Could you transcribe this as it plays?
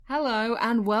Hello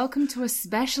and welcome to a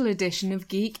special edition of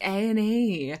Geek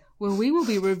A&E, where we will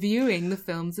be reviewing the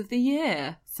films of the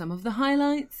year. Some of the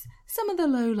highlights, some of the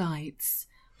lowlights.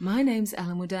 My name's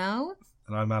Ellen Waddell.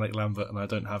 And I'm Alec Lambert, and I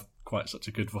don't have quite such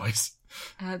a good voice.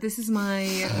 This is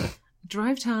my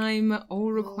drive time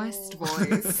all request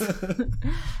voice.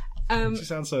 You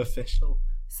sound so official.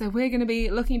 So we're going to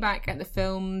be looking back at the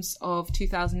films of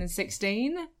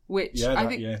 2016, which I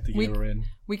think the year we're in.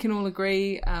 We can all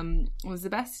agree was the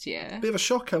best year. Bit of a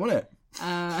shocker, wasn't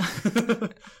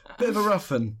it? Bit of a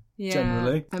rough one,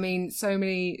 generally. I mean, so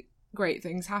many great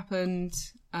things happened.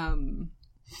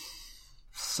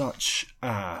 Such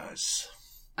as...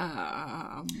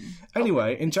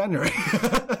 Anyway, in January...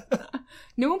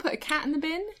 No one put a cat in the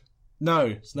bin?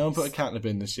 No one put a cat in the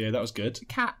bin this year. That was good.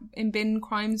 Cat in bin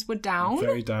crimes were down.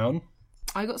 Very down.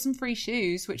 I got some free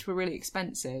shoes, which were really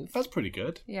expensive. That's pretty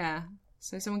good. Yeah.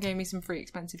 So someone gave me some free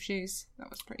expensive shoes. That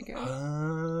was pretty good.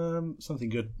 Something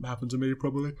good happened to me,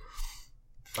 probably.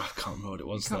 I can't remember what it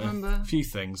was, Can't remember. A few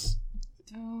things.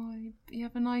 Oh, you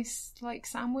have a nice,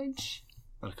 sandwich?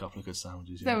 Had a couple of good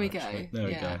sandwiches. There we go. There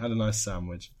we go. Had a nice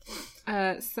sandwich.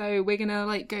 So we're going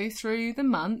to, go through the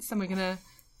months and we're going to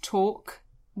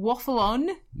waffle on,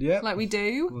 like we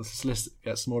do. Let's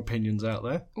get some more opinions out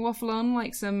there. Waffle on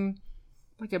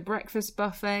like a breakfast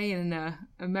buffet in an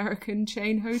American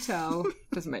chain hotel.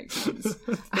 Doesn't make sense.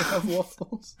 They have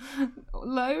waffles.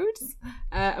 Loads.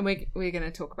 And we're going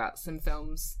to talk about some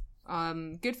films.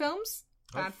 Good films,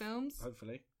 bad films.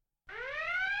 Hopefully.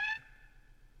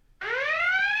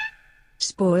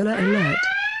 Spoiler alert.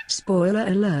 Spoiler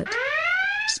alert.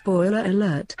 Spoiler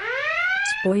alert.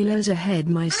 Spoilers ahead,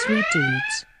 my sweet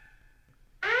dudes.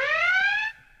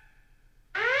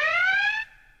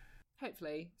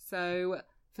 Hopefully. So,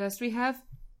 first we have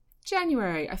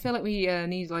January. I feel like we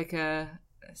need a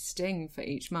sting for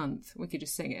each month. We could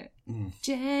just sing it.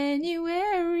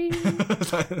 January.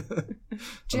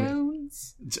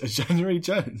 Jones. January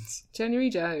Jones. January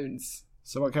Jones.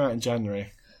 So what came out in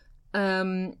January?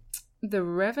 The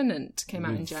Revenant came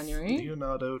out in January.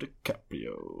 Leonardo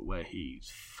DiCaprio, where he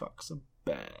fucks a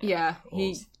bear. Yeah,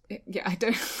 I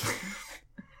don't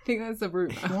think that's the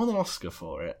route. He won an Oscar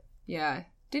for it. Yeah.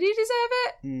 Did he deserve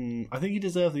it? I think he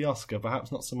deserved the Oscar,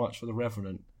 perhaps not so much for The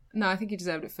Revenant. No, I think he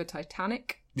deserved it for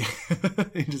Titanic.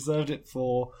 He deserved it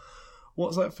for...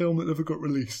 What's that film that never got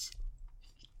released?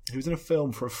 He was in a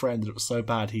film for a friend and it was so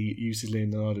bad he used his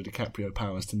Leonardo DiCaprio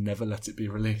powers to never let it be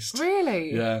released.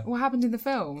 Really? Yeah. What happened in the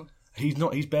film? He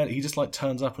just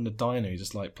turns up in a diner,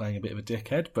 he's just playing a bit of a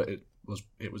dickhead, but it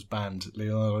was banned.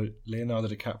 Leonardo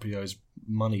DiCaprio's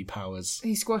money powers.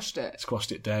 He squashed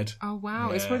it dead. Oh wow.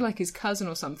 Yeah. It's probably like his cousin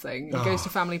or something. He goes to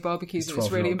family barbecues and it's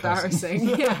 12-year-old really embarrassing.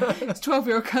 Yeah. His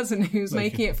 12-year-old cousin who's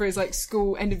making it for his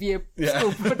school end of year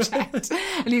school project.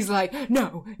 And he's like,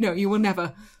 No, you will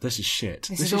never. This is shit.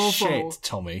 This is awful. Shit,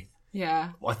 Tommy.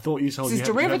 Yeah. I thought you told this you is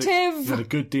derivative. You had a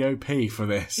good DOP for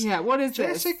this. Yeah, what is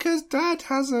this? Jessica's dad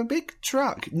has a big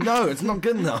truck. No, it's not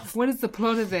good enough. What is the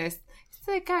plot of this?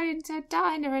 So they go into a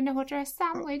diner and order a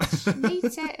sandwich, and eat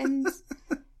it, and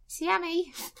it's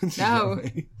yummy. No.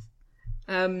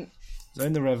 So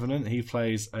in The Revenant, he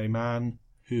plays a man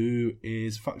who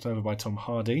is fucked over by Tom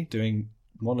Hardy, doing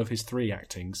one of his 3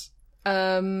 actings.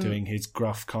 Doing his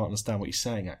gruff, can't understand what he's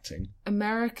saying acting.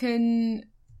 American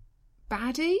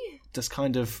baddie? Just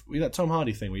kind of that Tom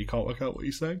Hardy thing where you can't work out what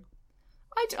he's saying.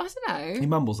 I don't know. He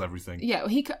mumbles everything. Yeah,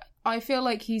 I feel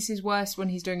like he's his worst when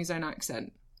he's doing his own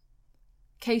accent.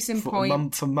 Case in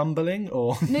point. For mumbling,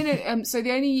 or no. So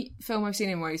the only film I've seen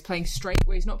him where he's playing straight,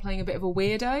 where he's not playing a bit of a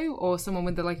weirdo or someone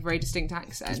with a very distinct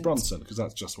accent. It's Bronson, because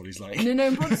that's just what he's like.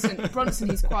 No, Bronson.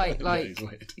 He's quite he's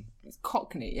weird.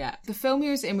 Cockney. Yeah, the film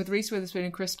he was in with Reese Witherspoon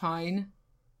and Chris Pine.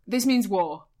 This Means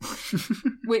War,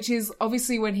 which is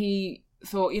obviously when he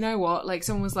thought, you know what,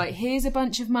 someone was like, here's a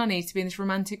bunch of money to be in this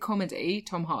romantic comedy,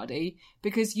 Tom Hardy,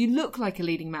 because you look like a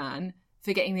leading man,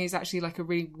 forgetting that he's actually a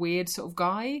really weird sort of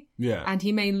guy. Yeah. And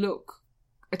he may look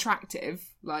attractive,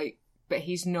 but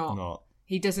he's not.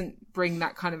 He doesn't bring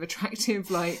that kind of attractive,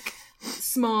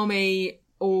 smarmy,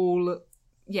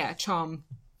 charm.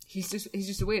 He's just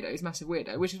a weirdo. He's a massive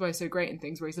weirdo, which is why he's so great in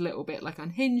things where he's a little bit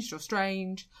unhinged or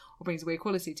strange or brings a weird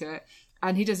quality to it.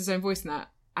 And he does his own voice in that.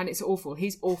 And it's awful.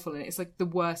 He's awful in it. It's the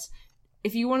worst.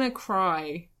 If you want to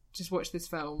cry, just watch this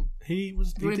film. You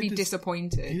want to be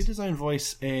disappointed. He did his own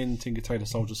voice in Tinker Tailor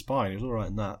Soldier Spy. He was all right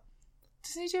in that.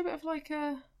 Doesn't he do a bit of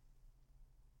oh,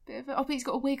 but he's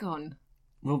got a wig on.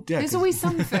 Well, yeah. There's always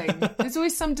something. There's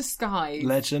always some disguise.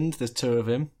 Legend. There's 2 of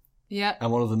him. Yeah.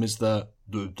 And one of them is the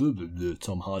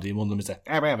Tom Hardy, and one of them is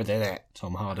the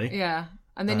Tom Hardy. Yeah.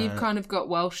 And then you've kind of got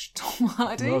Welsh Tom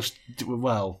Hardy. Welsh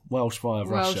via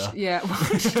Russia. Yeah.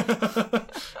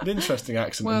 An interesting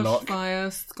accent in Welsh Locke.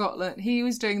 via Scotland. He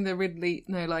was doing the Ridley...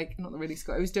 No, like, not the Ridley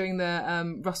Scott. He was doing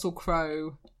the Russell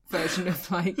Crowe version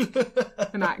of, like,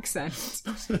 an accent.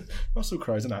 Russell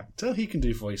Crowe's an actor. He can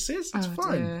do voices. It's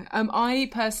fine. Dear. I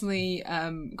personally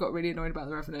got really annoyed about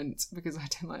The Revenant because I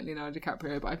don't like Leonardo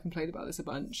DiCaprio, but I've complained about this a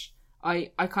bunch.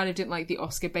 I kind of didn't like the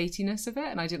Oscar baitiness of it,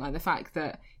 and I didn't like the fact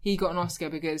that he got an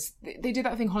Oscar because they did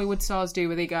that thing Hollywood stars do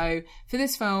where they go, for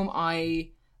this film,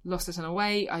 I lost a ton of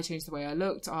weight, I changed the way I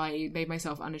looked, I made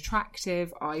myself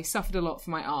unattractive, I suffered a lot for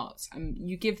my art, and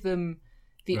you give them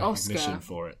the Oscar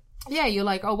for it. Yeah, you're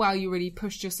like, oh wow, you really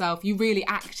pushed yourself, you really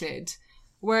acted.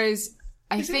 Whereas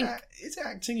I think... Is it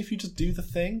acting if you just do the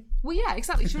thing? Well, yeah,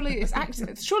 exactly. Surely it's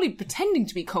acting. Surely pretending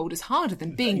to be cold is harder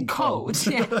than being cold.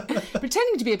 Yeah.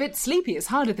 Pretending to be a bit sleepy is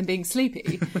harder than being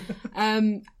sleepy.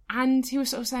 And he was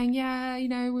sort of saying, yeah, you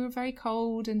know, we were very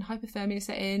cold and hypothermia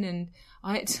set in and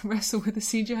I had to wrestle with a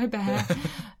CGI bear.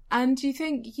 And you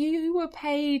think you were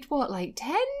paid, what, like £10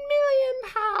 million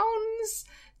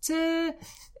to...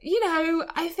 You know,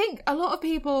 I think a lot of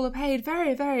people are paid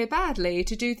very, very badly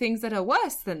to do things that are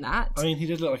worse than that. I mean, he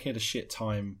did look like he had a shit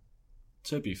time,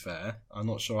 to be fair. I'm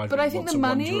not sure I'd but really I think want the to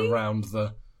money, wander around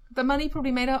the... The money probably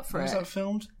made up for Where it. was that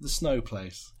filmed? The Snow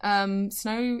Place.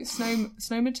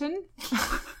 Snowmerton?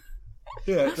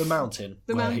 Yeah, the mountain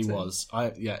The where mountain. he was.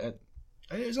 It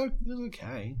was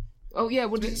okay. Oh, yeah.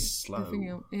 What It's a did bit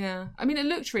slow. Yeah. I mean, it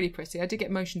looked really pretty. I did get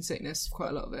motion sickness quite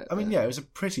a lot of it. I mean, yeah, it was a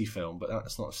pretty film, but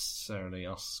that's not necessarily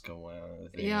Oscar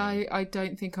worthy. Yeah, I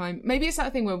don't think I'm... Maybe it's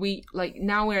that thing where we, like,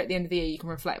 now we're at the end of the year, you can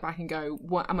reflect back and go,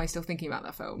 what am I still thinking about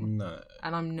that film? No.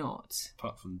 And I'm not.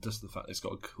 Apart from just the fact it's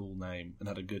got a cool name and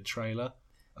had a good trailer,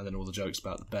 and then all the jokes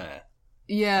about the bear.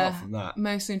 Yeah. Apart from that.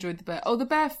 Mostly enjoyed the bear. Oh, the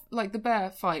bear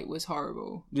fight was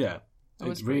horrible. Yeah. That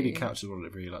was It really pretty- captures what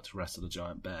it really like to wrestle a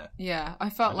giant bear. Yeah,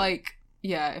 I felt like...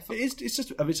 Yeah, if It's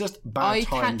just bad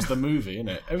times the movie, isn't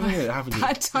it? Everything that happens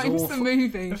bad is times awful. the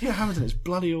movie. Everything that happens in it's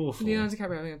bloody awful. Leonardo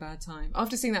DiCaprio having a bad time.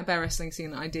 After seeing that bear wrestling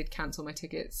scene, I did cancel my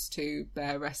tickets to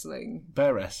bear wrestling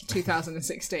Bear wrestling.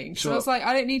 2016. So Sure. I was like,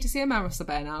 I don't need to see a man wrestle a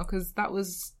bear now because that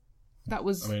was I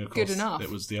mean, of good course, enough. it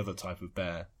was the other type of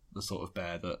bear, the sort of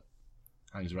bear that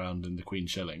hangs around in the Queen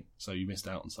Shilling. So you missed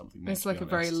out on something. It's like a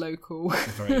very local,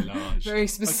 very large, very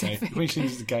specific. Okay, Queen Shilling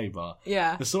is the gay bar.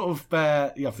 Yeah. The sort of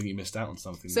bear. Yeah, I think you missed out on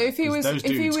something. So there, if he 'cause was- those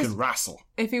if he dudes was- can wrestle.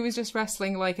 If he was just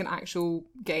wrestling like an actual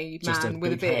gay Just man a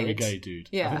with a big, hairy beard, gay dude.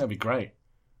 Yeah. I think that'd be great.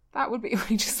 that would be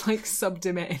we just like subbed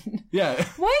him in. Yeah.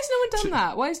 Why has no one done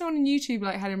that? Why has no one on YouTube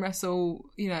like had him wrestle,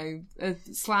 you know, a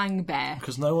slang bear?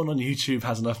 Because no one on YouTube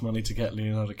has enough money to get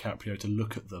Leonardo DiCaprio to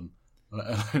look at them,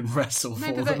 let alone wrestle No,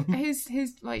 for but them. his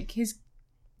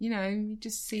you know, you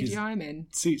just CGI him in.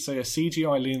 So yeah,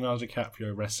 CGI Leonardo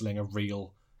DiCaprio wrestling a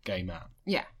real gay man.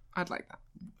 Yeah, I'd like that.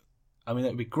 I mean, that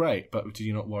would be great, but do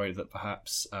you not worry that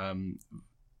perhaps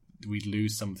we'd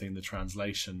lose something in the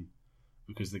translation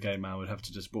because the gay man would have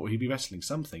to just... But he'd be wrestling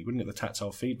something. He wouldn't get the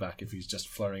tactile feedback if he's just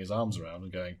flurrying his arms around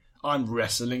and going, I'm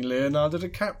wrestling Leonardo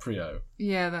DiCaprio.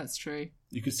 Yeah, that's true.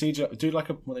 You could CGI... Do like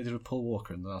what they did with Paul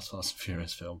Walker in the last Fast and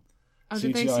Furious film. Oh,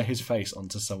 did they CGI his face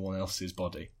onto someone else's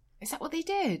body. Is that what they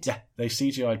did? Yeah, they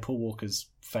CGI'd Paul Walker's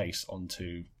face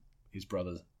onto his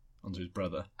brother.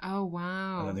 Oh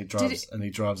wow. And then he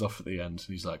drives off at the end, and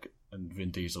he's like, and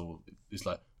Vin Diesel is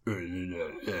like,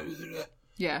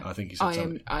 Yeah. I think he said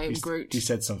something. I am Groot. He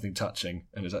said something touching,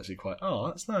 and it was actually quite, oh,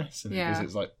 that's nice. And Yeah. because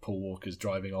it's like Paul Walker's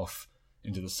driving off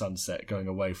into the sunset, going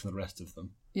away from the rest of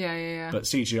them. Yeah. But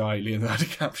CGI Leonardo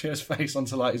DiCaprio's face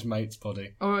onto like his mate's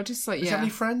body. Or just like Is that any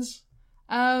friends?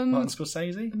 Martin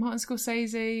Scorsese? Martin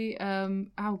Scorsese,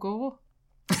 Al Gore.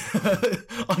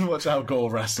 I'd watch Al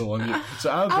Gore wrestle. So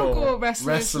Al Gore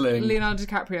wrestling. Leonardo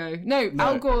DiCaprio. No,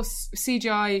 Al Gore's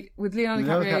CGI with Leonardo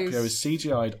DiCaprio DiCaprio is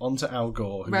CGI'd onto Al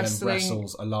Gore, who wrestling. then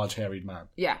wrestles a large-haired man.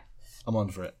 Yeah, I'm on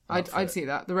for it. I'd see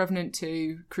that. The Revenant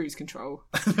 2, Cruise Control.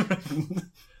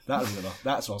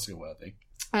 That's Oscar worthy.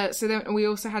 So then we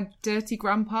also had Dirty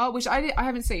Grandpa, which I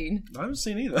haven't seen. I haven't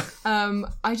seen either.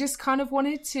 I just kind of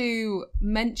wanted to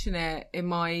mention it in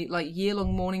my like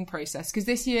year-long mourning process because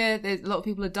this year a lot of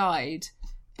people have died,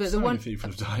 but So many people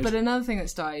have died. But another thing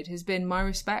that's died has been my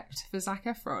respect for Zac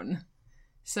Efron.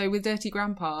 So with Dirty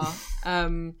Grandpa,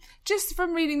 just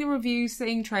from reading the reviews,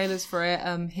 seeing trailers for it,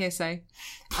 hearsay,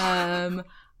 I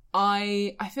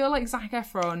feel like Zac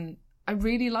Efron. I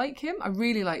really like him. I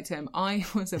really liked him. I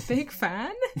was a big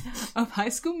fan of High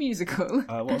School Musical.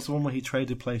 What's the one where he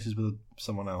traded places with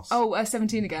someone else? Oh,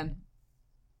 17 again.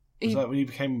 Was that when he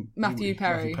became Matthew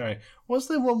Perry. Was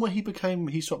there one where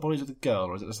he swapped bodies with a girl,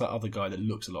 or is it just that other guy that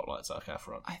looks a lot like Zac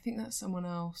Efron? I think that's someone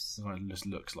else. The guy that just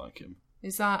looks like him.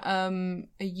 Is that, are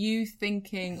you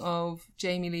thinking of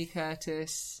Jamie Lee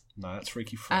Curtis? No, that's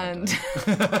Freaky Friday.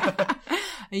 And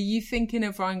are you thinking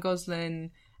of Ryan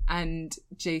Gosling and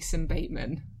Jason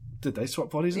Bateman? Did they swap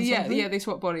bodies in something? Yeah, they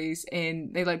swap bodies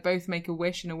they like both make a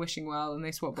wish in a wishing well and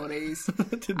they swap bodies.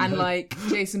 And know. like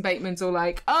Jason Bateman's all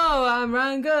like, oh, I'm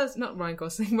Ryan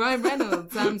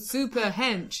Reynolds, I'm super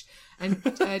hench. And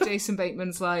Jason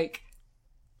Bateman's like,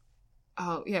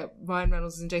 oh yeah, Ryan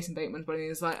Reynolds and Jason Bateman's body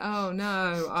is like, oh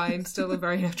no, I'm still a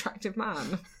very attractive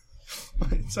man.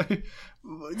 So,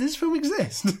 does this film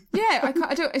exist? Yeah,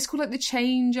 I don't, it's called like The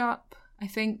Change Up, I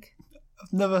think.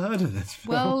 I've never heard of this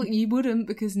film. Well, you wouldn't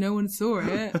because no one saw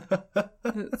it.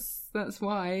 That's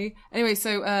why. Anyway,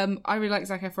 so I really like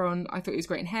Zac Efron. I thought he was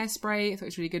great in Hairspray. I thought he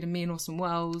was really good in Me and Orson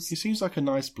Welles. He seems like a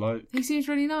nice bloke. He seems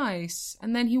really nice.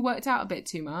 And then he worked out a bit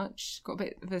too much. Got a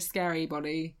bit of a scary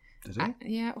body. Did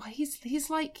he? Yeah, well, he's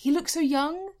like, he looks so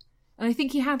young. And I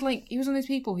think he was one of those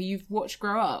people who you've watched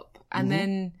grow up. And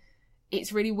then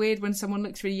it's really weird when someone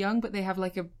looks really young, but they have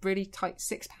like a really tight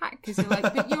six-pack. Because you're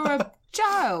like, but you're a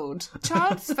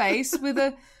child's face with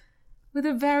a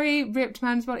very ripped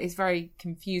man's body. It's very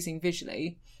confusing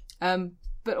visually.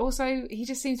 But also, he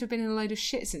just seems to have been in a load of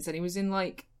shit since then. He was in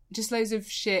like, just loads of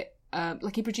shit.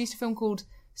 Like he produced a film called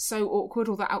So Awkward,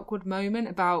 or The Awkward Moment,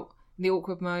 about the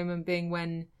awkward moment being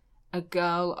when a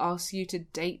girl asks you to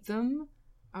date them.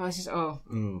 I was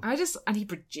just, and he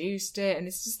produced it, and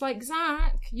it's just like,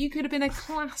 Zach, you could have been a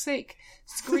classic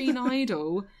screen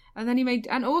idol, and then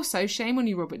and also, shame on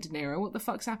you, Robert De Niro, what the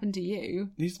fuck's happened to you?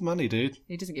 He's money, dude.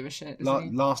 He doesn't give a shit, does he?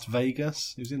 Last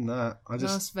Vegas, he was in that.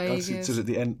 Last Vegas. At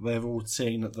the end, they're all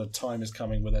seeing that the time is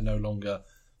coming where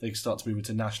they start to move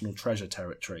into national treasure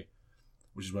territory,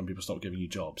 which is when people stop giving you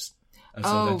jobs. And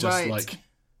so they're just like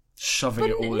shoving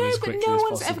it all in as quickly as possible. But no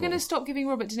one's ever going to stop giving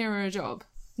Robert De Niro a job.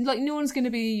 Like, no one's going to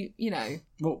be,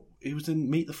 Well, he was in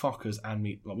Meet the Fockers and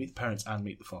Meet the Parents and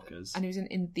Meet the Fockers. And he was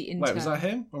in The Intern. Wait, was that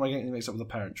him? Or am I getting mixed up with The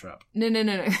Parent Trap?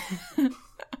 No.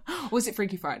 Was it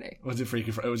Freaky Friday? Was it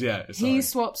Freaky Friday? It was, yeah. Sorry. He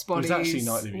swaps bodies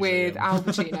with Al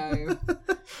Pacino.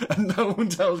 And no one can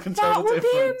tell the difference. That would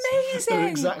be amazing! They're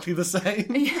exactly the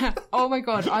same. Yeah. Oh my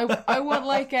God. I want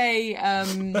like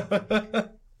a...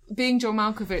 Being John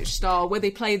Malkovich style, where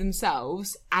they play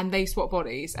themselves and they swap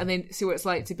bodies and then see what it's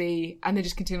like to be, and they're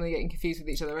just continually getting confused with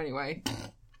each other anyway.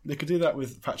 They could do that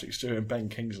with Patrick Stewart and Ben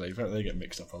Kingsley. Apparently they get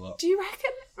mixed up a lot. Do you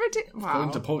reckon? Wow.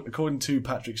 According to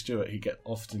Patrick Stewart, he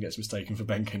often gets mistaken for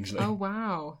Ben Kingsley. Oh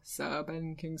wow, Sir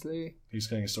Ben Kingsley. He's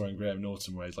getting a story in Graham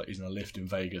Norton where he's in a lift in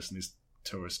Vegas and his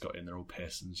tourists got in, they're all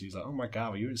pissed, and she's like, "Oh my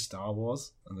God, are you in Star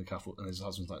Wars?" And the couple and his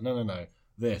husband's like, No.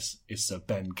 This is Sir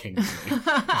Ben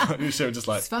Kingsley. So just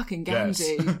like, it's fucking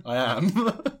Gandhi. Yes, I am.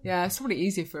 Yeah, it's probably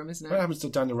easier for him, isn't it? What happens to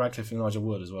Daniel Radcliffe and Elijah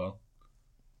Wood as well?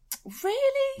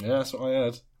 Really? Yeah, that's what I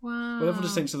heard. Wow. Well, everyone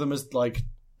just thinks of them as like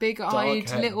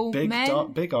big-eyed little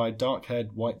men. Big-eyed,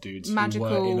 dark-haired white dudes magical,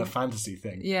 who were in a fantasy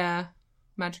thing. Yeah.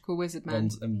 Magical wizard men.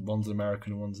 One's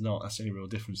American and one's not. That's the only real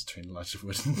difference between Elijah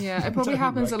Wood and Yeah, it probably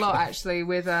happens a lot, actually,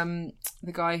 with the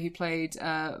guy who played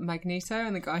Magneto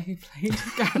and the guy who played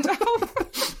Gandalf.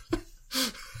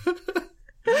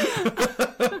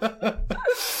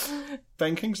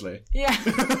 Ben Kingsley. Yeah.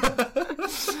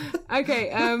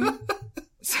 Okay,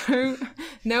 so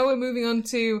now we're moving on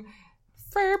to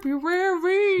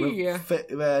February.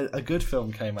 A good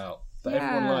film came out that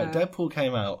everyone liked. Deadpool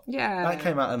came out. Yeah. That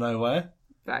came out of nowhere.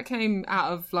 That came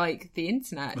out of, like, the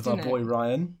internet, with our boy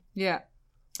Ryan. Yeah.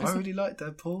 I really liked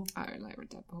Deadpool. I really like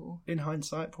Deadpool. In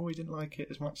hindsight, probably didn't like it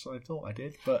as much as I thought I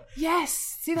did, but... Yes!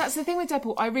 See, that's the thing with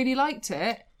Deadpool. I really liked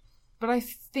it, but I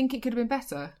think it could have been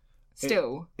better.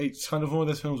 Still. It's kind of one of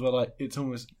those films where, like,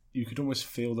 you could almost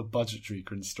feel the budgetary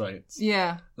constraints.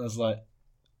 Yeah. I was like,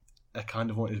 I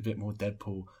kind of wanted a bit more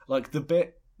Deadpool. Like, the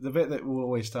bit that will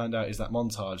always stand out is that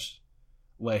montage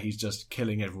where he's just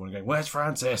killing everyone and going, "Where's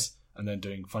Francis?" And then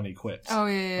doing funny quips. Oh,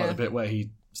 yeah. Like the bit where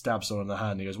he stabs someone in the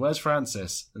hand and he goes, "Where's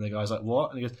Francis?" And the guy's like,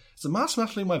 "What?" And he goes, "Is the mask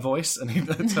muffling my voice?" And he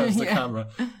turns the camera.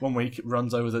 One week,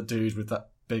 runs over the dude with that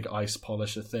big ice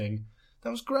polisher thing. That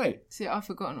was great. See, I've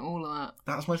forgotten all of that.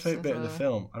 That was my favourite bit of the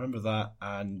film. I remember that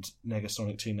and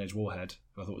Negasonic Teenage Warhead,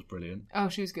 who I thought was brilliant. Oh,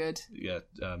 she was good. Yeah,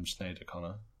 Sinead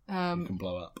O'Connor. Who can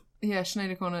blow up. Yeah,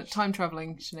 Sinead O'Connor.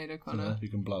 Time-travelling Sinead O'Connor. Yeah, who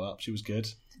can blow up. She was good.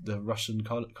 The Russian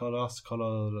Colossus.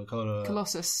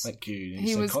 Thank you.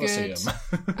 He was Colosseum.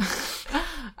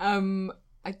 Good.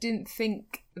 I didn't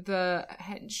think the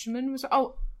henchman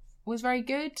was very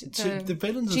good. The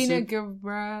villains Gina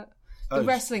Guerrero, the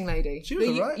wrestling lady. She was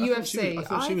alright. UFC. I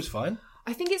thought she was fine.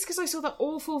 I think it's because I saw that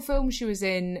awful film she was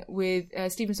in with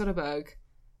Steven Soderbergh.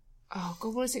 Oh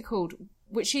God, what is it called?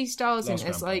 Which she stars in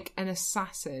as like an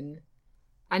assassin,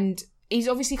 and he's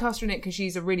obviously cast her in it because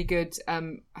she's a really good.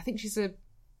 I think she's a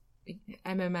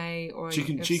MMA or she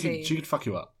could fuck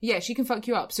you up. Yeah, she can fuck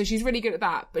you up. So she's really good at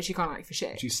that, but she can't act for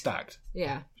shit. She's stacked.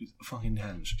 Yeah, she's fucking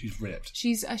hench. She's ripped. She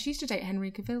used to date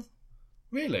Henry Cavill.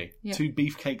 Really? Yeah. 2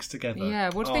 beefcakes together. Yeah.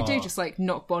 What do they do? Just like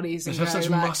knock bodies and go such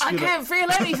like, muscular... I can't feel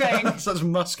anything. Such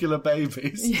muscular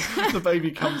babies. Yeah. The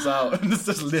baby comes out and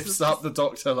just lifts up the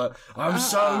doctor like, I'm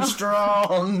so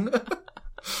strong.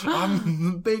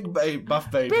 I'm big baby, buff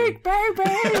baby. Big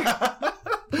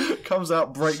baby. Comes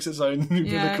out, breaks its own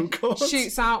umbilical cord.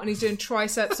 Shoots out and he's doing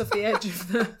triceps off the edge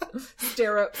of the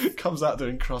stirrup. Comes out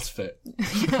doing CrossFit.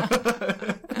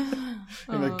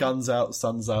 Guns out,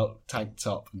 sun's out, tank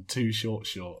top, and 2 short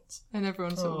shorts. And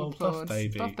everyone sort of applauds. Buff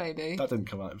baby. Buff baby. That didn't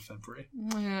come out in February.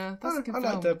 Yeah, that's a good I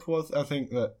like film. Deadpool. I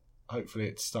think that hopefully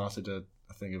it started a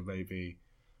thing of maybe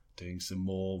doing some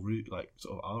more like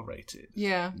sort of R-rated,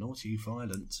 naughty,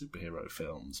 violent superhero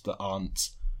films that aren't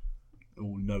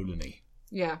all Nolan-y.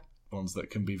 Yeah. Ones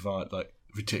that can be like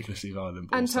ridiculously violent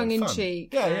but and also tongue in fun.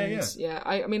 cheek. Yeah.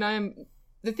 I mean, I am.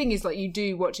 The thing is, like, you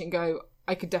do watch it and go,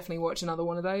 I could definitely watch another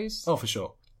one of those. Oh, for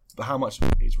sure. But how much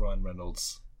is Ryan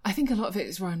Reynolds? I think a lot of it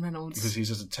is Ryan Reynolds because he's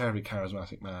just a terribly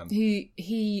charismatic man.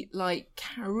 He like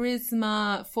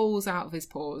charisma falls out of his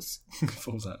pores.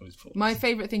 Falls out of his pores. My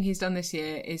favourite thing he's done this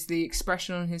year is the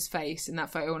expression on his face in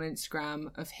that photo on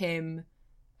Instagram of him,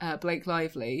 Blake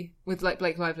Lively, with like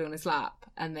Blake Lively on his lap,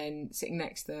 and then sitting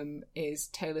next to them is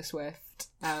Taylor Swift,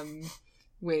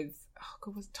 with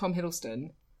Tom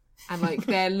Hiddleston. And like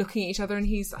they're looking at each other, and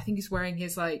I think he's wearing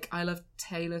his like I love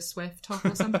Taylor Swift top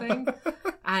or something,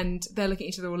 and they're looking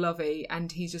at each other all lovey,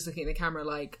 and he's just looking at the camera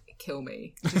like, kill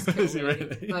me, just kill Is he me.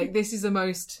 really? Like, this is the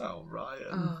most. Oh,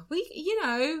 Ryan.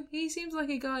 He seems like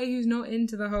a guy who's not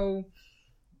into the whole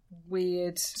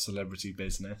weird celebrity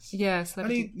business. Yeah,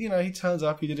 celebrity. And he turns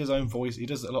up. He did his own voice. He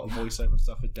does a lot of voiceover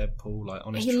stuff with Deadpool, like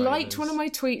on his trailers. Liked one of my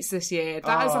tweets this year.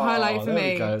 That is a highlight for there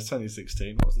me. We go. It's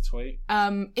 2016. What was the tweet?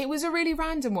 It was a really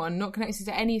random one, not connected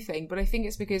to anything, but I think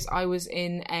it's because I was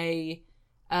in a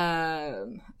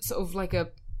sort of like a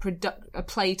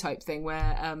play type thing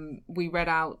where we read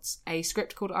out a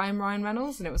script called I Am Ryan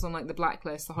Reynolds, and it was on like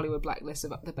the Hollywood blacklist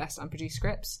of the best unproduced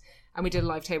scripts, and we did a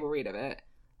live table read of it.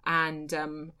 And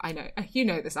I know you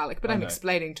know this, Alec, but I'm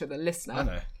explaining to the listener. I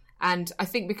know. And I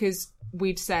think because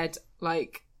we'd said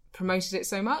like promoted it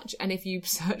so much, and if you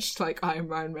searched like I Am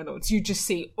Ryan Reynolds, you just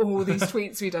see all these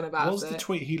tweets we've done about it. What was the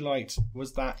tweet he liked?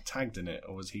 Was that tagged in it,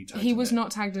 or was he tagged? He was not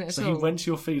tagged in it at all. So he went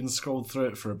to your feed and scrolled through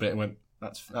it for a bit and went,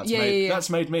 That's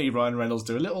made me, Ryan Reynolds,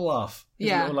 do a little laugh. A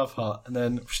little love heart, and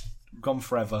then gone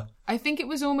forever. I think it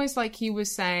was almost like he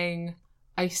was saying,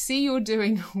 I see you're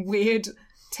doing a weird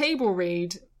table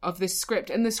read of this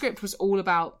script, and the script was all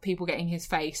about people getting his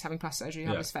face, having plastic surgery,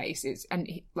 have his face. It's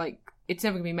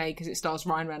never going to be made because it stars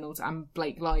Ryan Reynolds and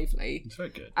Blake Lively. It's very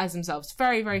good as themselves.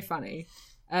 Very, very funny.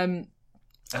 Adam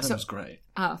was great.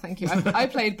 Oh, thank you. I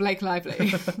played Blake Lively.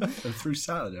 And threw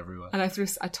salad everywhere. And I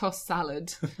tossed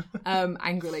salad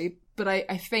angrily. But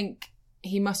I think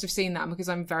he must have seen that, because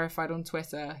I'm verified on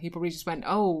Twitter. He probably just went,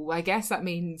 oh, I guess that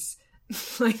means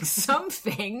like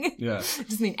something. Yeah. It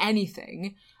doesn't mean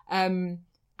anything.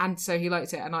 And so he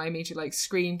liked it, and I immediately like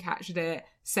screen captured it,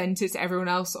 sent it to everyone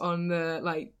else on the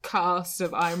like cast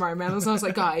of I Am Ryan Reynolds. And I was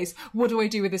like, guys, what do I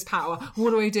do with this power?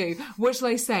 What do I do? What shall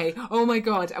I say? Oh my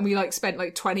God. And we like spent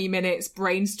like 20 minutes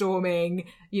brainstorming,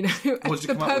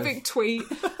 the perfect tweet.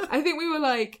 I think we were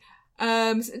like,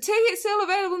 tickets still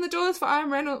available on the doors for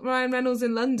Ryan Reynolds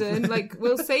in London. Like,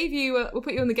 we'll save you, we'll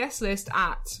put you on the guest list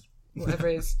at whatever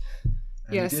it is.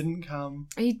 And yes. He didn't come.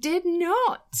 He did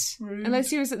not. Rude.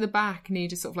 Unless he was at the back and he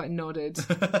just sort of like nodded.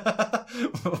 But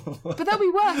that'd be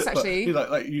worse, actually.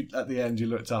 At the end, you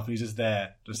looked up and he's just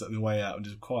there, just at the way out, and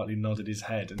just quietly nodded his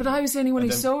head. But I was the only one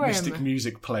who saw him. Mystic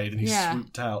music played and he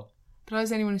swooped out. But I was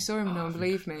the only one who saw him and no one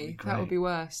believed me. That would be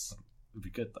worse. It would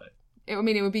be good, though. It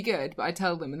would be good, but I'd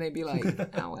tell them and they'd be like,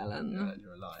 oh, Ellen.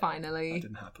 You're a liar. Finally. That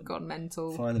didn't happen. Gone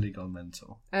mental. Finally gone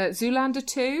mental. Zoolander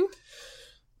 2?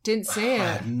 Didn't see it. I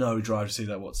had no drive to see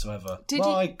that whatsoever.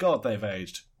 My God, they've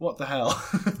aged. What the hell?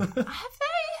 Have they?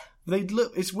 They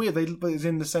look. It's weird. But it's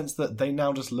in the sense that they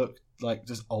now just look like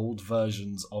just old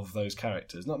versions of those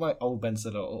characters. Not like old Ben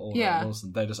Stiller or Owen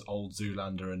Wilson. They're just old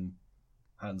Zoolander and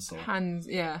Hansel.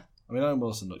 Yeah. I mean, Owen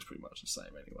Wilson looks pretty much the same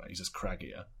anyway. He's just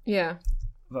craggier. Yeah.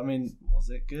 But I mean, was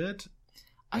it good?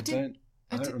 I don't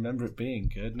remember it being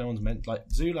good. No one's meant like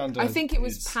Zoolander. I think it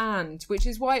was panned, which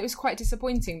is why it was quite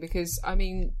disappointing, because I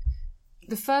mean,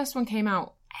 the first one came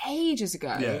out ages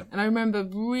ago, Yeah. and I remember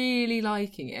really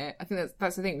liking it. I think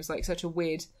that's the thing. It was like such a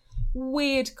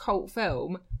weird cult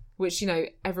film, which, you know,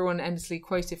 everyone endlessly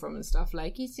quoted from and stuff,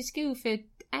 like, it's a school for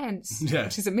ants, Yeah.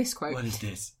 which is a misquote. What is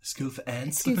this? A school for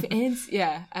ants? School for ants,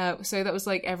 yeah. So that was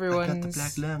like I everyone's... got the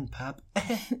black lung, pub.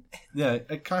 Yeah,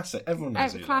 a classic. Everyone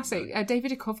knows it. classic.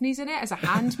 David Duchovny's in it as a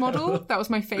hand model. That was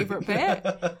my favourite bit.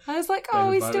 I was like,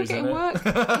 oh, David he's still Bowie's getting in it.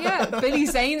 work. Yeah, Billy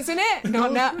Zane's in it.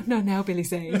 Not now, Billy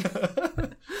Zane.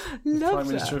 Love Prime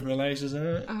Minister of that. Malaysia's in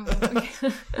it. Oh,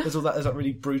 okay. There's that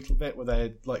really brutal bit where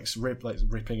they're like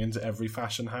ripping into every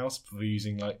fashion house for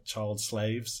using like child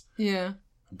slaves. Yeah.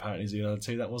 Apparently, New Zealand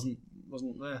 2 that wasn't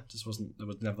there. Just wasn't. They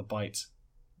didn't have the bite.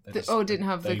 They Didn't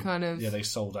have the kind of... Yeah, they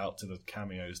sold out to the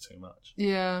cameos too much.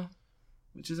 Yeah.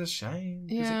 Which is a shame,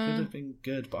 because Yeah. it could have been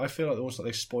good. But I feel like also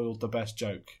they spoiled the best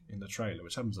joke in the trailer,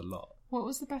 which happens a lot. What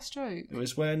was the best joke? It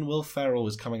was when Will Ferrell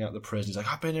was coming out of the prison. He's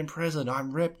like, I've been in prison,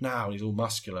 I'm ripped now. And he's all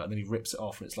muscular, and then he rips it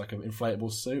off, and it's like an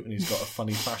inflatable suit, and he's got a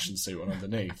funny fashion suit on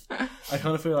underneath. I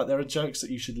kind of feel like there are jokes that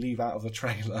you should leave out of the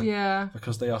trailer. Yeah.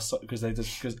 Because they are because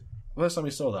the first time we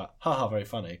saw that, haha, very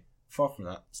funny. Far from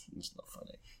that, it's not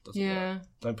funny. Doesn't Yeah. work.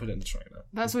 Don't put it in the trailer.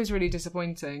 That's always really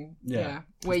disappointing. Yeah.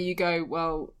 Where you go,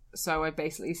 well, so I've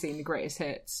basically seen the greatest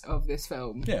hits of this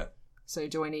film. Yeah. So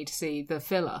do I need to see the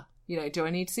filler? You know, do I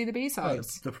need to see the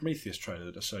B-sides? The Prometheus trailer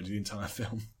that just showed you the entire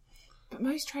film. But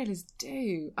most trailers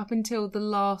do, up until the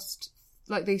last...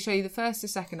 Like, they show you the first or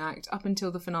second act, up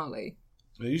until the finale.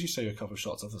 They usually show you a couple of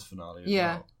shots of the finale as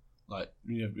Yeah. well. Like,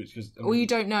 you know, because... All you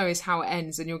don't know is how it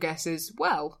ends, and your guess is,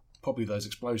 well... Probably those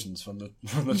explosions from the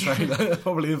trailer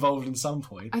probably involved in some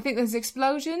point. I think there's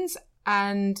explosions,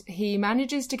 and he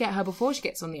manages to get her before she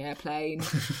gets on the airplane.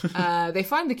 They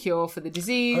find the cure for the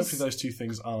disease. Hopefully those two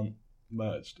things aren't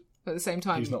merged. At the same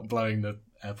time. He's not blowing the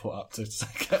airport up to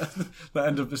get the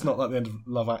end of... It's not like the end of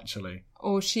Love Actually.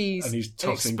 Or she's And he's an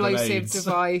tossing explosive grenades.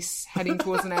 device heading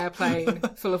towards an airplane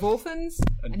full of orphans,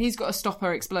 and he's got to stop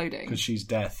her exploding. Because she's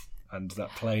death, and that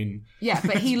plane... Yeah,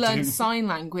 but he learned Doom. sign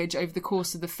language over the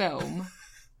course of the film.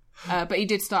 But he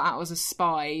did start out as a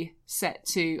spy set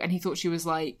to... And he thought she was,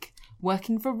 like,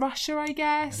 working for Russia, I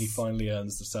guess. And he finally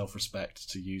earns the self-respect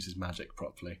to use his magic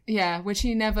properly. Yeah, which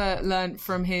he never learnt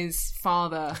from his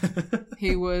father,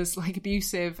 who was, like,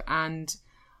 abusive and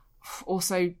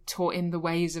also taught him the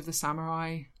ways of the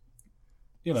samurai.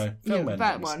 You know, film Yeah, endings.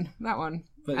 that one.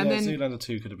 But And yeah, then- Zoolander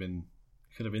 2 could have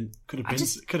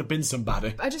been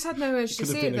somebody. I just had no urge to Could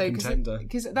have see it been a though, contender.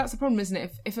 because that's the problem, isn't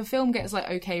it? If a film gets like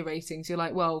okay ratings, you're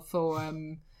like, well, for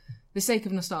the sake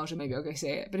of nostalgia, maybe I'll go see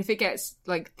it. But if it gets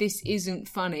like this isn't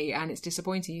funny and it's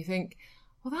disappointing, you think,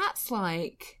 well, that's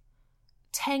like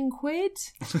 10 quid.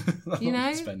 I'm You not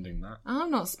know? spending that. I'm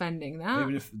not spending that.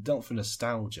 Even if not for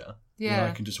nostalgia, Yeah. then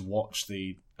I can just watch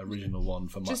the original one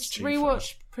for much Just cheaper.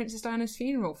 rewatch Princess Diana's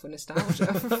funeral for nostalgia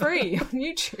for free on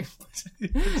YouTube.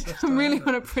 I'm really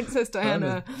on a Princess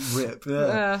Diana. Rip,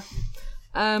 yeah.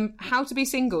 How to be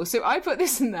single. So I put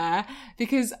this in there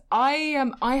because I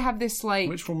have this like.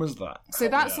 Which one was that? So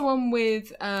that's the one with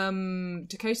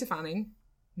Dakota Fanning.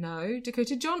 No,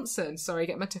 Dakota Johnson. Sorry, I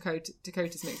get my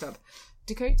Dakotas mixed up.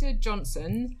 Dakota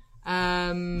Johnson.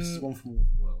 This is the one from War of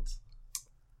the Worlds.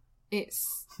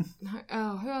 It's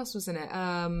who else was in it?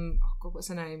 Oh God, what's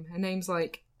her name? Her name's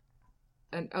like,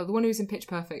 the one who's in Pitch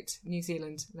Perfect, New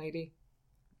Zealand lady.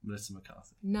 Melissa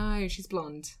McCarthy. No, she's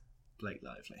blonde. Blake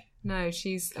Lively. No,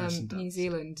 she's Kirsten New Dunst.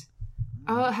 Zealand.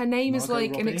 Her name is Margot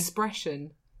like an Robbie?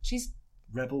 expression. She's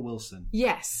Rebel Wilson.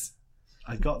 yes.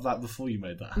 I got that before you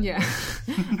made that. Yeah,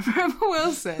 Rebel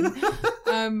Wilson,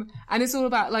 and it's all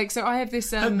about like. So I have this.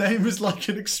 Her name was like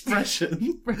an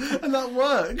expression, and that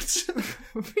worked.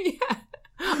 Yeah,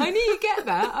 I knew you'd get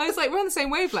that. I was like, we're on the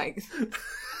same wavelength.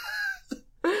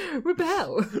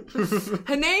 Rebel.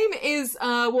 Her name is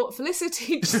what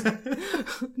Felicity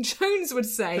Jones would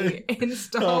say in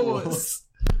Star Wars.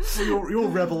 Well, you're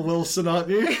Rebel Wilson, aren't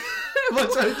you? Why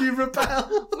don't you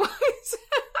rebel?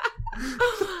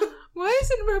 Why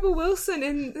isn't Rebel Wilson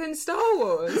in Star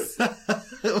Wars?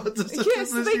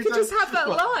 Yes, they could just have that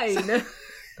line.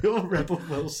 You're Rebel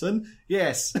Wilson.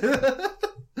 Yes.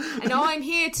 And I'm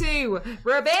here to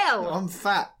rebel. I'm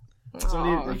fat. You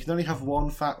can only have one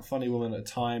fat, funny woman at a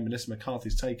time. Melissa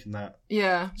McCarthy's taken that.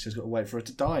 Yeah, She's got to wait for her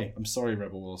to die. I'm sorry,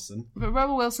 Rebel Wilson. but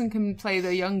Rebel Wilson can play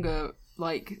the younger,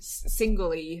 like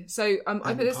singly. So I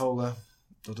put Amy this. Poehler,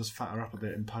 they'll just fat her up a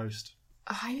bit in post.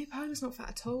 Amy Poehler's not fat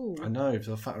at all. I know,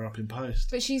 they'll fat her up in post.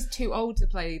 But she's too old to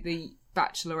play the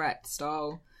Bachelorette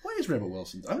style. Where is Rebel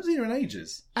Wilson? I haven't seen her in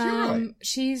ages. Is she alright?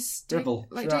 She's Rebel,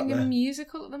 doing, you're out doing a there.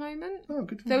 musical at the moment. Oh,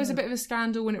 good for There was her. a bit of a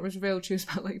scandal when it was revealed she was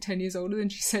about like 10 years older than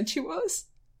she said she was.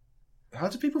 How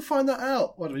do people find that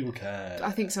out? Why do people care?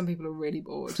 I think some people are really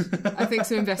bored. I think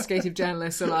some investigative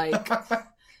journalists are like,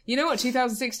 you know what,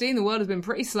 2016, the world has been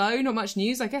pretty slow, not much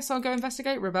news. I guess I'll go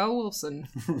investigate Rebel Wilson.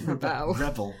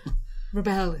 Rebel.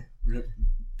 Rebel.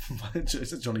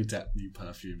 It's a Johnny Depp new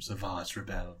perfume, Sauvage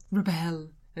Rebel. And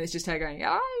it's just her going,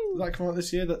 oh. Did that come out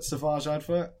this year, that Sauvage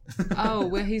advert? Oh,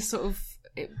 where he's sort of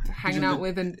hanging out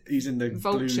with an He's in the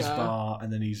vulture. blues bar,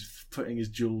 and then he's putting his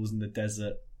jewels in the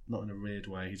desert. Not in a weird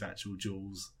way, his actual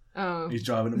jewels. Oh. He's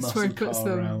driving a That's where he muscle puts car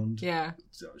them. around. Yeah.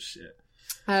 Oh, shit.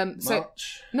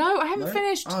 March? No, I haven't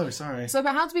finished. Oh, sorry. So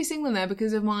about How to Be Single in there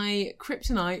because of my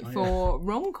kryptonite for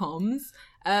rom-coms.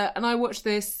 And I watched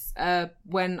this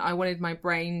when I wanted my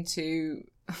brain to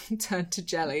turn to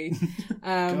jelly.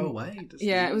 Go away.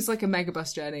 Yeah, it was like a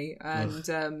megabus journey.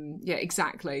 And yeah,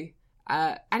 exactly.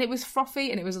 And it was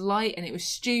frothy and it was light and it was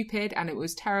stupid and it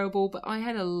was terrible, but I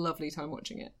had a lovely time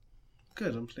watching it.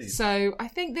 Good, I'm pleased. So I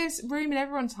think there's room in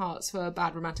everyone's hearts for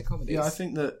bad romantic comedies. Yeah, I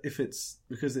think that if it's...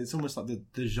 Because it's almost like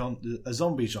the genre, a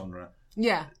zombie genre.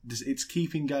 Yeah. It's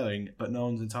keeping going, but no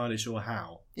one's entirely sure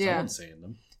how. Yeah. Someone's seeing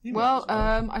them. Well,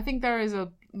 I think there is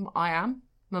I am.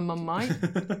 My mum might.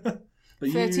 But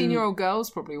 13-year-old girls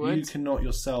probably would. You cannot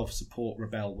yourself support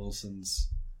Rebel Wilson's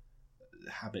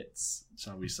habits,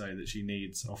 shall we say, that she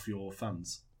needs off your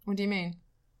funds. What do you mean?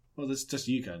 Well, there's just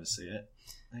you going to see it.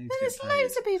 There's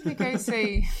loads of people who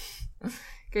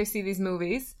go see these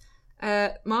movies.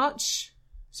 March.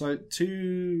 So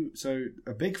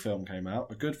a big film came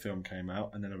out, a good film came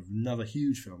out, and then another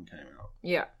huge film came out.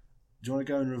 Yeah. Do you want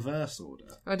to go in reverse order?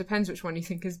 Well, it depends which one you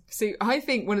think is... See, I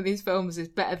think one of these films is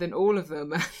better than all of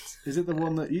them. Is it the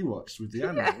one that you watched with the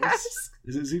animals? Yes.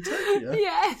 Is it Zootopia?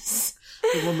 Yes.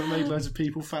 The one that made loads of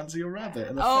people fancy a rabbit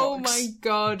and a Oh fox? my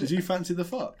God. Did you fancy the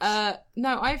fox?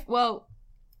 No, well,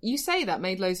 you say that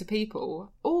made loads of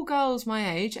people. All girls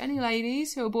my age, any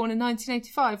ladies who were born in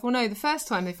 1985, will know the first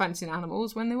time they fancied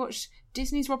animals when they watched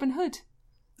Disney's Robin Hood.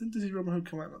 Didn't Disney Robin Hood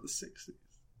come out in like the 60s?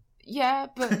 Yeah,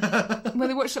 but when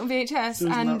they watched it on VHS So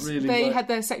and really they like... had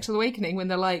their sexual awakening when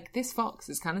they're like, this fox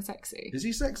is kind of sexy. Is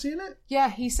he sexy in it?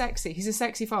 Yeah, he's sexy. He's a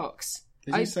sexy fox.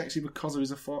 Is he sexy because he's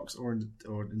a fox or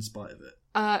in spite of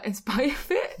it? In spite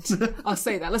of it? I'll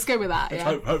say that. Let's go with that, yeah.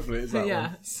 Hopefully it's that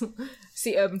yeah. one.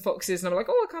 See urban foxes and I'm like,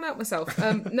 oh, I can't help myself.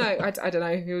 No, I don't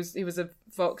know. He was a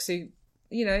fox who,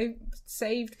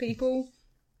 saved people.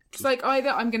 It's like either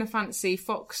I'm going to fancy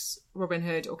Fox Robin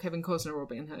Hood or Kevin Costner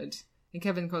Robin Hood. And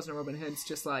Kevin Costner Robin Hood's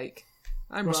just like,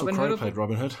 I'm Russell Robin Crowe Hood. played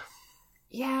Robin Hood.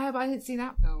 Yeah, but I didn't see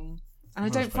that film. And I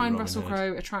don't find Russell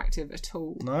Crowe attractive at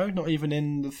all. No, not even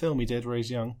in the film he did where he's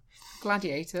young.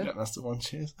 Gladiator. Yeah, that's the one,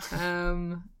 cheers.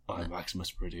 I'm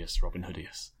Maximus Meridius, Robin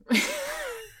Hoodius.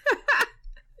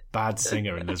 Bad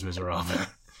singer in Les Miserables.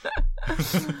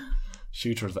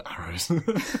 Shooter of the arrows.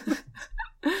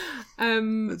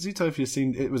 Zootopia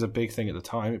seemed... It was a big thing at the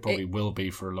time. It probably will be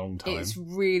for a long time. It's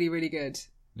really, really good.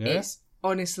 Yeah? It's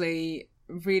honestly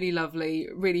really lovely.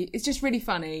 Really, it's just really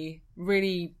funny.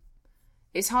 Really,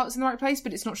 its heart's in the right place,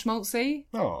 but it's not schmaltzy.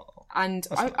 Oh, and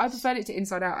I preferred it to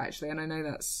Inside Out, actually, and I know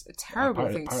that's a terrible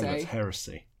thing to say. That's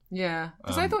heresy. Yeah,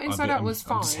 because I thought Inside Out was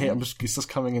fine. It's just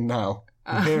coming in now.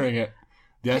 I'm hearing it.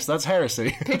 Yes, that's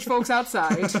heresy. Pitchforks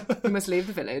outside. We must leave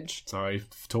the village. Sorry,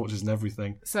 torches and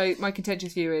everything. So my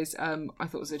contentious view is I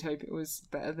thought Zootopia was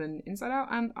better than Inside Out,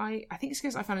 and I think it's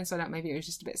because I found Inside Out maybe it was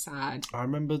just a bit sad. I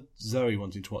remember Zoe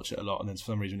wanting to watch it a lot, and then for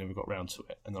some reason we never got round to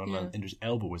it. And then I learned Idris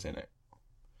Elba was in it.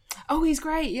 Oh, he's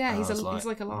great. Yeah, he's like,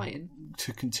 like a lion.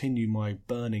 To continue my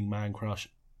Burning Man crush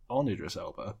on Idris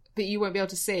Elba. But you won't be able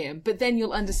to see him. But then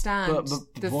you'll understand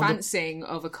the fancying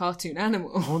of a cartoon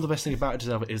animal. One of the best things about Idris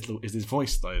Elba is his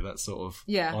voice, though. That sort of,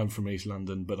 I'm from East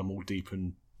London, but I'm all deep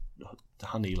and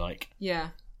honey-like. Yeah.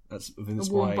 That's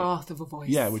a warm bath of a voice.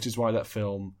 Yeah, which is why that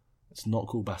film, it's not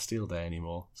called Bastille Day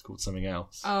anymore. It's called something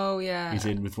else. Oh, yeah. He's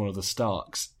in with one of the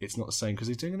Starks. It's not the same because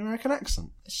he's doing an American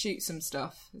accent. Shoot some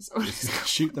stuff.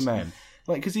 Shoot the men.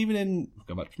 Like, because even in...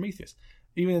 Go back to Prometheus.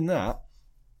 Even in that,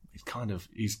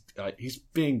 he's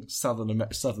being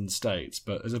southern states,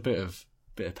 but there's a bit of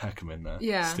Peckham in there.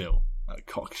 Yeah. Still, like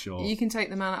cocksure. You can take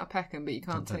the man out of Peckham, but you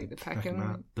can't take the Peckham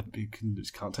out. You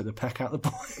just can't take the peck out the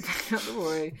boy. Peck out the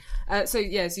boy. So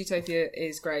yeah, Zootopia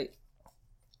is great.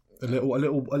 A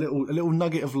little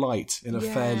nugget of light in a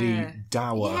fairly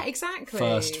dour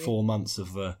first 4 months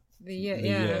of the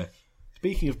year.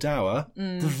 Speaking of dour,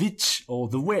 The Witch or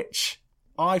The Witch.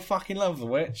 I fucking love The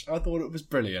Witch. I thought it was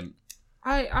brilliant.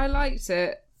 I liked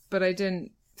it, but I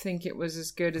didn't think it was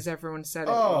as good as everyone said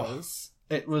it was.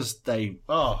 It was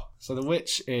So The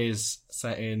Witch is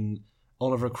set in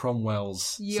Oliver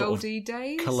Cromwell's Yodie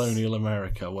days? Colonial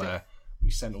America, where we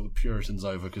sent all the Puritans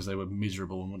over because they were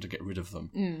miserable and wanted to get rid of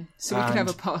them. So we could have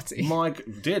a And party.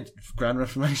 Grand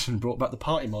Reformation brought back the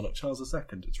party monarch, Charles II.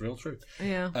 It's real true.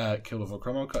 Yeah. Killed off a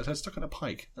Cromwell, cut his head, stuck on a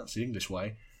pike. That's the English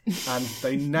way. And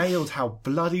they nailed how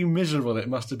bloody miserable it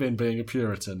must have been being a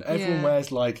Puritan. Everyone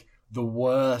wears like the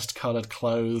worst coloured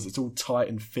clothes. It's all tight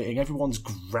and fitting. Everyone's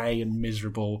grey and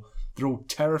miserable. They're all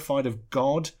terrified of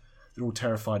God. They're all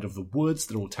terrified of the woods.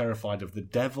 They're all terrified of the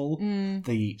devil.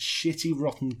 They eat shitty,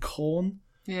 rotten corn.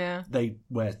 Yeah. They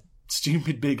wear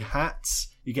stupid big hats.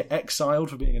 You get exiled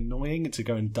for being annoying to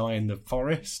go and die in the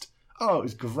forest. Oh, it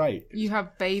was great. You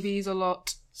have babies a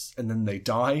lot. And then they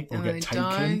die or And get they taken.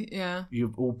 die. Yeah.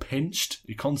 You're all pinched.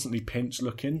 You're constantly pinched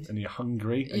looking, and you're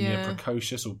hungry, and you're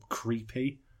precocious or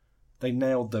creepy. They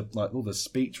nailed all the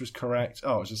speech was correct.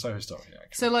 Oh, it was just so historically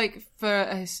accurate. So, like,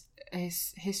 for a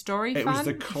history fan? It was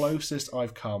the closest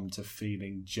I've come to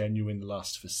feeling genuine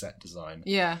lust for set design.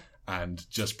 Yeah. And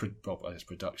just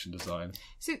production design.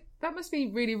 So that must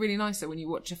be really, really nice though when you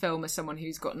watch a film as someone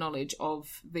who's got knowledge of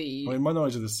the. I mean, my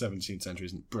knowledge of the 17th century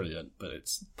isn't brilliant, but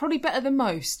it's probably better than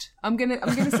most. I'm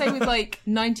gonna say with like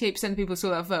 98% of people who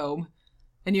saw that film,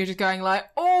 and you're just going like,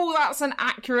 "Oh, that's an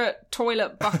accurate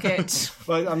toilet bucket."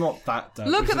 Well, I'm not that.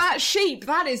 Look at that sheep.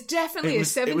 That is definitely a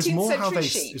 17th century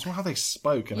sheep. It's more how they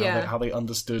spoke and how they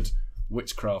understood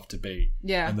witchcraft to be.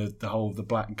 Yeah. And the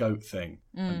black goat thing.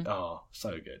 And,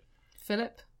 so good.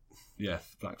 Philip. Yeah,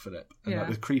 Black Phillip. And like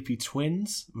the creepy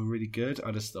twins were really good.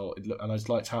 I just thought and I just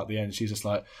liked how at the end she's just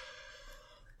like,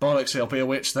 bollocks, I'll be a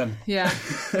witch then. Yeah.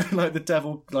 Like the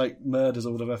devil like murders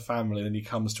all of her family, and then he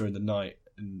comes to her in the night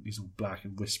and he's all black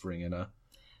and whispering in her.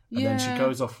 And then she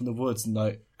goes off from the woods and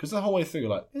like, because the whole way through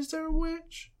you're like, is there a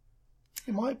witch?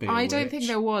 It might be. I don't think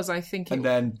there was. I think and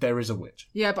then there is a witch.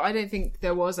 Yeah, but I don't think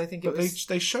there was. I think it was.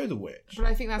 They show the witch. But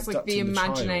I think that's like the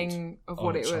imagining of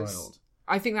what it was. Child.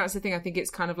 I think that's the thing. I think it's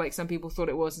kind of like some people thought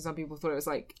it was, and some people thought it was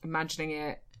like imagining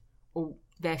it, or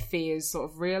their fears sort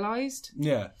of realised.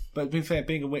 Yeah, but being fair,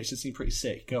 being a witch does seem pretty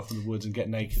sick. Go off in the woods and get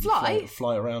naked, fly and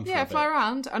fly around. Yeah, fly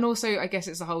around, and also I guess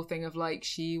it's the whole thing of like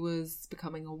she was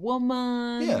becoming a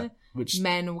woman. Yeah, which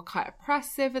men were quite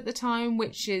oppressive at the time,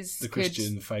 which is the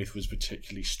Christian faith was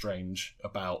particularly strange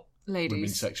about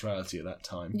women's sexuality at that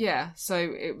time. Yeah, so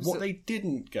it was what they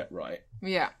didn't get right.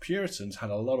 Yeah, Puritans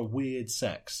had a lot of weird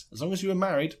sex. As long as you were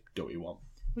married, do what you want.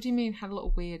 What do you mean had a lot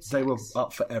of weird sex? They were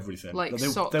up for everything. Like they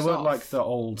socks weren't off. like the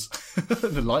old.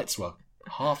 The lights were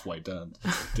halfway dim.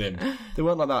 They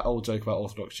weren't like that old joke about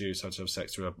Orthodox Jews had to have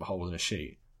sex through a hole in a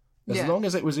sheet. As long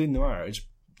as it was in the marriage,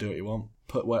 do what you want.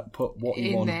 Put what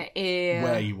you in want their ear,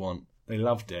 where you want. They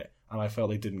loved it, and I felt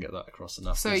they didn't get that across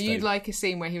enough. So you'd like a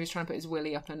scene where he was trying to put his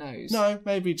willy up her nose? No,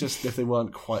 maybe just if they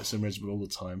weren't quite so miserable all the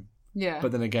time. Yeah.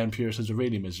 But then again, Puritans are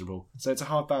really miserable. So it's a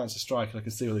hard balance to strike, and I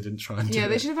can see why they didn't try and do it. Yeah,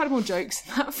 they should have had more jokes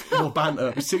in that film. More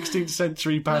banter. 16th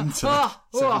century banter.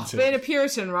 Being a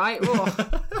Puritan, right?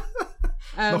 Oh.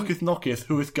 Knocketh,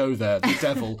 who'th go there? The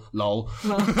devil, lol.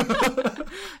 I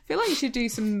feel like you should do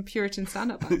some Puritan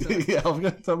stand-up banter. Yeah, I'm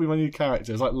going to tell me my new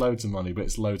character. It's like loads of money, but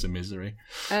it's loads of misery.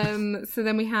 So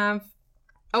then we have...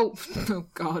 Oh,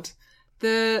 God.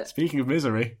 Speaking of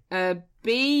misery...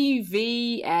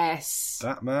 BVS.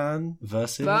 Batman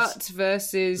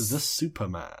versus... the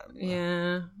Superman.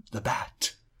 Yeah. The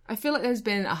Bat. I feel like there's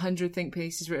been 100 think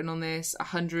pieces written on this,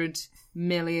 100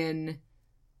 million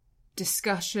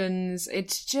discussions.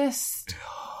 It's just...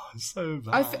 so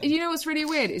bad. You know what's really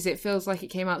weird is it feels like it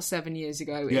came out 7 years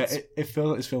ago. It feels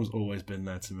like this film's always been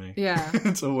there to me. Yeah.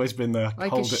 It's always been there,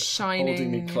 like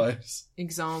holding me close.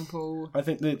 Example. I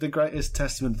think the greatest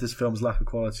testament to this film's lack of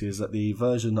quality is that the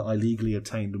version that I legally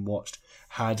obtained and watched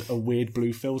had a weird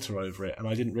blue filter over it, and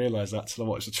I didn't realise that till I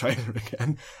watched the trailer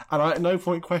again. And I at no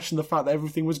point questioned the fact that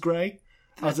everything was grey.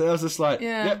 I was just like,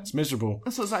 yeah, it's miserable.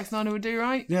 That's what Zack Snyder would do,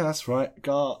 right? Yeah, that's right.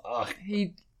 God, what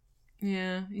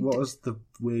was the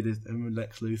weirdest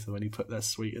Lex Luthor when he put that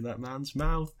sweet in that man's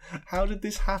mouth? How did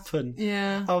this happen?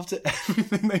 Yeah. After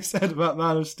everything they said about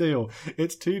Man of Steel,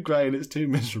 it's too grey and it's too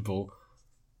miserable.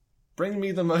 Bring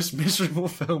me the most miserable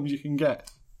film you can get.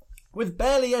 With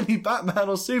barely any Batman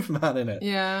or Superman in it.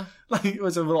 Yeah. Like, it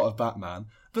was a lot of Batman.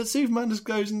 But Superman just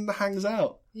goes and hangs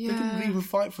out. Yeah. They didn't even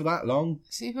fight for that long.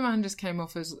 Superman just came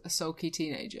off as a sulky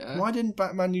teenager. Why didn't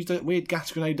Batman use that weird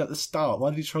gas grenade at the start?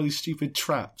 Why did he try these stupid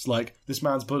traps? Like, this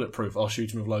man's bulletproof, I'll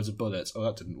shoot him with loads of bullets. Oh,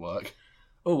 that didn't work.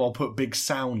 Oh, I'll put big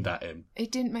sound at him.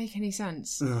 It didn't make any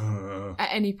sense at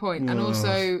any point. And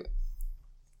also,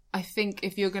 I think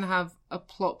if you're going to have a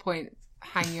plot point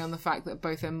hanging on the fact that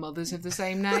both their mothers have the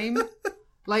same name...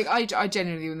 Like, I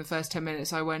genuinely, in the first 10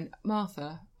 minutes, I went,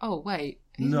 Martha. Oh, wait.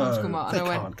 No, they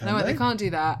can't, they can't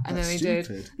do that. And then they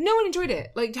did. No one enjoyed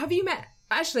it. Like, have you met...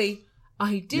 Actually,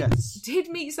 I did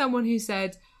meet someone who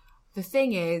said, the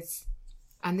thing is,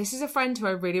 and this is a friend who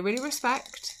I really, really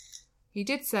respect, he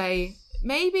did say,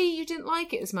 maybe you didn't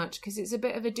like it as much because it's a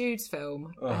bit of a dude's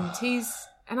film.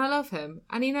 And I love him.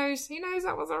 And he knows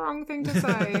that was the wrong thing to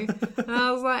say. And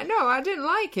I was like, no, I didn't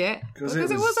like it because it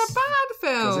was a bad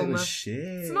film. Because it was shit.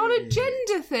 It's not a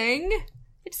gender thing.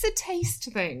 It's a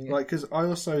taste thing. Like, because I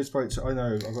also spoke to, I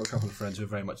know I've got a couple of friends who are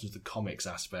very much into the comics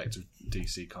aspect of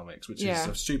DC Comics, which is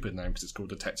a stupid name because it's called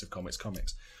Detective Comics.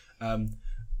 And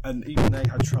even they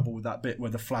had trouble with that bit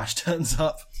where the Flash turns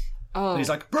up. And he's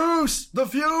like, Bruce, the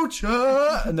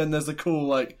future! And then there's the cool,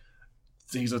 like,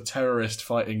 he's a terrorist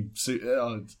fighting suit.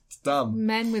 It's dumb.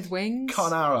 Men with wings. Cut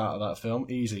an hour out of that film.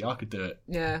 Easy. I could do it.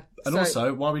 Yeah. And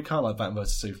also, why we can't like Batman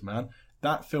vs Superman,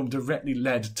 that film directly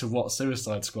led to what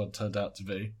Suicide Squad turned out to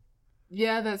be.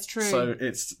 Yeah, that's true. So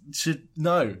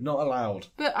no, not allowed.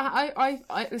 But I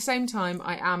at the same time,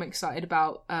 I am excited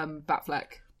about Batfleck.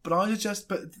 But I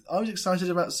was excited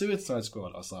about Suicide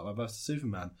Squad. I was like, vs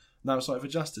Superman. Now I'm excited for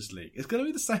Justice League. It's going to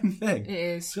be the same thing. It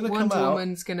is. It's going to Wonder come out.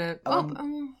 Woman's going to...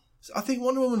 I think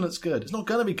Wonder Woman looks good. It's not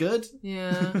going to be good.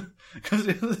 Yeah. Because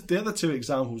the other two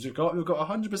examples we've got a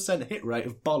 100% hit rate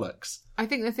of bollocks. I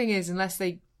think the thing is, unless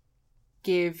they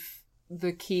give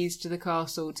the keys to the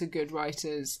castle to good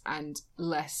writers and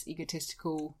less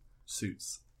egotistical...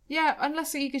 Suits. Yeah,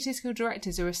 unless the egotistical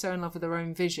directors who are so in love with their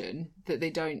own vision that they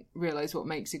don't realise what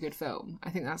makes a good film. I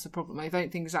think that's the problem. I don't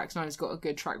think Zack Snyder's got a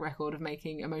good track record of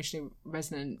making emotionally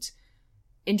resonant,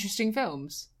 interesting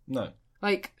films. No.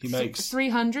 Like,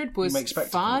 300 was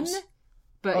fun,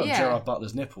 but Gerard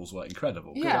Butler's nipples were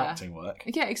incredible. Good acting work.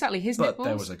 Yeah, exactly. His but nipples.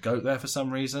 There was a goat there for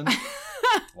some reason.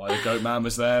 Why the goat man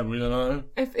was there, we don't know.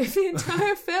 If the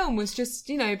entire film was just,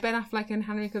 Ben Affleck and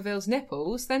Henry Cavill's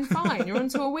nipples, then fine, you're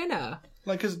onto a winner.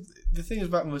 Like, because the thing is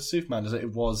Batman vs Superman is that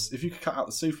it was, if you could cut out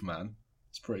the Superman,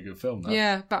 it's a pretty good film, though.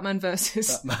 Yeah, Batman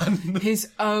versus Batman. His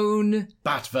own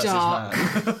Bat versus dark.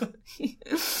 Man.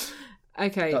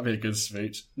 Okay. That'd be a good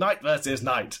speech. Night versus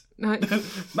night.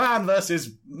 Man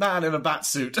versus man in a bat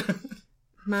suit.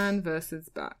 Man versus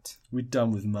bat. We're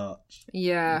done with March.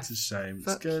 Yeah. It's a shame.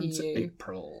 Fuck It's going you. to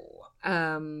April.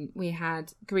 We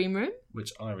had Green Room.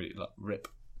 Which I really like.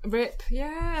 Rip,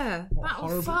 yeah.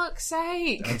 For fuck's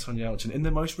sake. Anton Yelchin, in the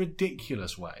most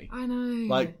ridiculous way. I know.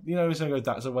 Like, he's going to go,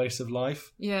 that's a waste of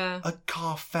life. Yeah. A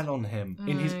car fell on him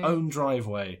in his own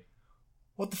driveway.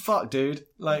 What the fuck, dude?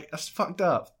 Like, that's fucked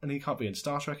up. And he can't be in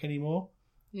Star Trek anymore.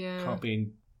 Yeah. Can't be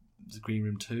in the Green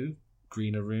Room 2.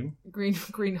 Greener Room. Green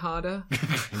Harder.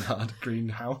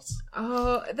 Greenhouse.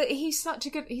 Oh, he's such a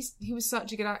good... He was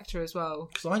such a good actor as well.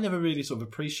 Because I never really sort of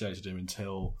appreciated him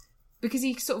until... Because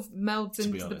he sort of melds into...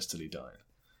 To be honest, till he died.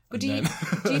 But do you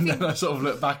think... then I sort of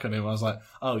looked back on him, I was like,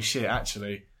 oh shit,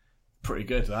 actually, pretty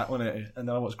good that, wasn't it? And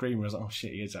then I watched Green Room, I was like, oh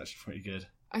shit, he is actually pretty good.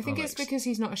 I think it's because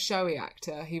he's not a showy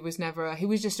actor. He was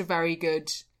just a very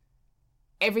good...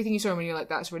 Everything you saw him when you're like,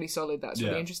 that's really solid, that's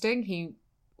really interesting. He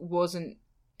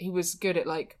was good at,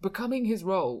 like, becoming his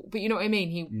role. But you know what I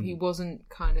mean? He wasn't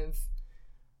kind of...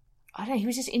 I don't know, he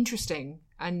was just interesting.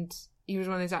 And he was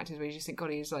one of those actors where you just think,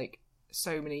 God, he was, like,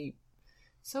 so many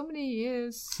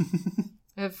years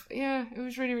of... Yeah, it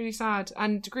was really, really sad.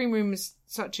 And Green Room was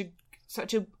such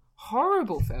a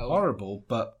horrible film. Horrible,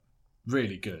 but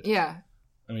really good. Yeah.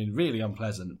 I mean, really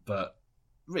unpleasant, but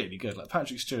really good. Like,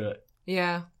 Patrick Stewart...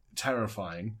 Yeah.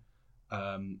 Terrifying.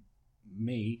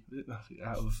 Me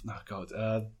out of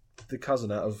the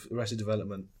cousin out of Arrested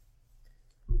Development.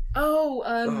 Yeah.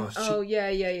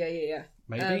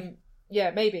 Maybe.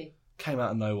 Yeah, maybe. Came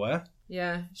out of nowhere.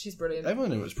 Yeah, she's brilliant. Everyone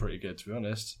knew it was pretty good, to be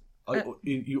honest.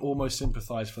 You almost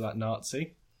sympathise for that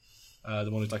Nazi, the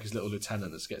one who's like his little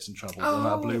lieutenant that gets in trouble. Oh,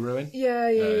 that Blue Ruin.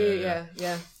 Yeah.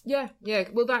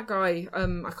 Well, that guy, I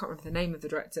can't remember the name of the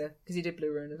director because he did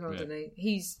Blue Ruin as well, didn't he?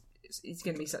 He's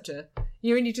going to be such a...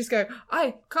 and you just go,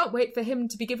 I can't wait for him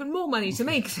to be given more money to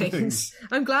make things.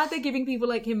 I'm glad they're giving people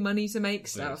like him money to make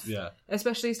stuff. Yeah.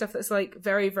 Especially stuff that's like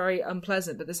very, very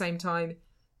unpleasant, but at the same time,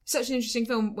 such an interesting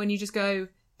film when you just go,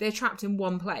 they're trapped in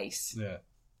one place. Yeah.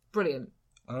 Brilliant.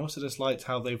 And I also just liked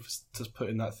how they've just put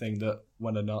in that thing that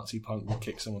when a Nazi punk would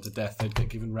kick someone to death, they'd get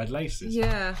given red laces.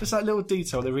 Yeah. Just that little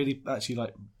detail. They really actually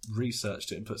like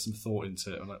researched it and put some thought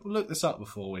into it. I'm like, we'll look this up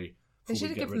before we... They should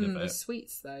have given them the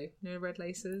sweets, though. No red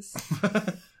laces.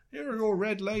 Here are your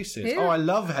red laces. Here. Oh, I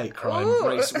love hate crime,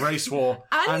 race war,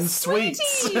 and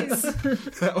sweets.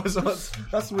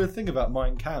 That's the weird thing about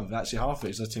Mein Kampf. Actually, half of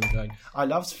it is just him going, I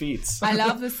love sweets. I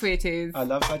love the sweeties. I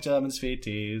love my German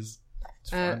sweeties.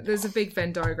 There's a big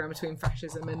Venn diagram between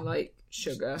fascism and, like,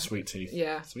 sugar. Sweet teeth.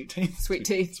 Yeah. Sweet teeth? Sweet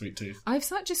teeth. Sweet teeth. I have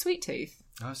such a sweet tooth.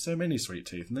 I have so many sweet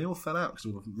teeth, and they all fell out because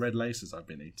of all the red laces I've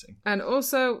been eating. And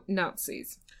also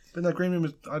Nazis. But no, Green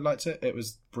Room, I liked it. It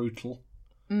was brutal.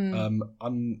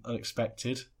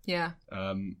 Unexpected. Yeah.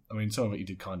 I mean, some of it you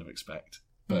did kind of expect.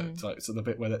 But like, so the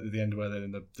bit where at the end where they're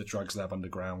in the drugs lab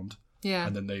underground. Yeah.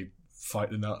 And then they fight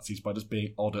the Nazis by just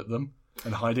being odd at them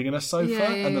and hiding in a sofa,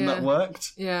 Yeah, that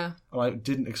worked. Yeah. And I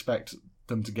didn't expect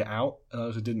them to get out, and I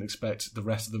also didn't expect the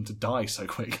rest of them to die so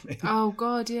quickly. Oh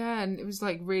god, yeah, and it was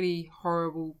like really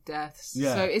horrible deaths.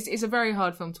 Yeah. So it's a very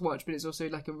hard film to watch, but it's also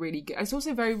like a really good. It's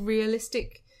also a very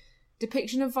realistic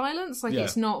depiction of violence. Like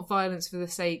it's not violence for the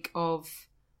sake of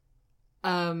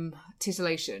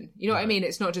titillation. You know what I mean?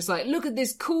 It's not just like, look at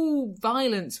this cool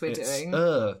violence we're doing.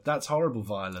 That's horrible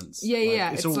violence. Yeah,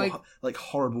 yeah. It's all like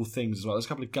horrible things as well. There's a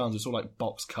couple of guns. It's all like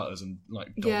box cutters and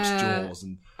like dog's jaws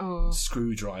and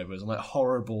screwdrivers and like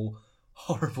horrible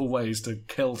ways to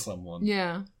kill someone.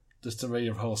 Yeah. Just to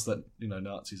reinforce that,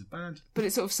 Nazis are bad. But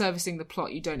it's sort of servicing the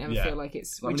plot. You don't ever feel like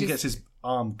it's... Like when he gets his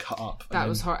arm cut up. That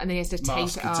was horrible. And then he has to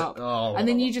tape it up. And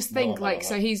then you just think,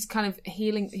 so he's kind of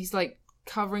healing... He's like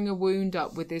covering a wound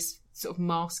up with this sort of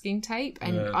masking tape,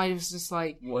 and I was just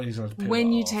like,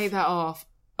 when you take that off,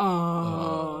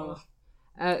 so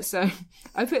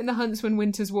I put in The Huntsman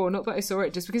Winter's War, not that I saw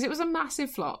it, just because it was a massive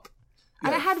flop,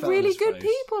 and it had really good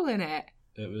people in it.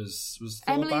 It was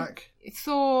Thor Emily, back?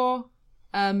 Thor,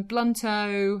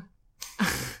 Blunto,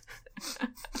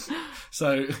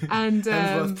 so and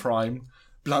Hemsworth Prime,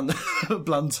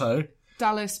 Blunto.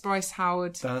 Dallas Bryce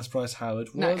Howard.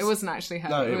 No, it wasn't actually her.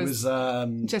 No, it was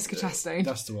Jessica Chastain.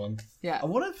 That's the one. Yeah. I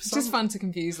wonder It's just fun to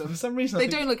confuse them. For some reason,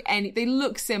 they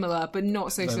look similar, but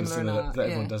not so similar enough. That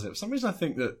everyone does it. For some reason, I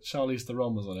think that Charlize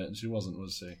Theron was on it, and she wasn't,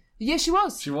 was she? Yeah, she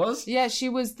was. She was? Yeah, she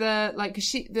was I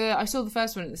saw the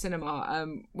first one at the cinema,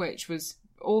 which was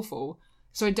awful.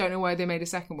 So I don't know why they made a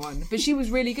second one, but she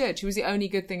was really good. She was the only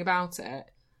good thing about it.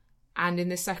 And in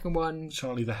the second one...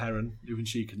 Charlie the Heron, even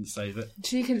she couldn't save it.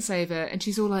 She couldn't save it. And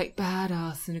she's all like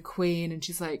badass and a queen. And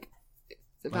she's like...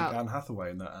 Like Anne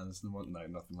Hathaway in that. No,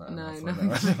 nothing like no, Anne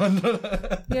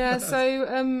nothing. Yeah,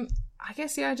 so I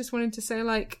guess, I just wanted to say,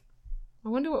 like, I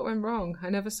wonder what went wrong. I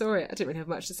never saw it. I didn't really have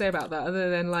much to say about that other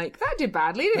than, like, that did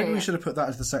badly, didn't it? Maybe we should have put that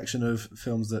as the section of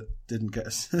films that didn't get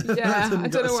us. Yeah, I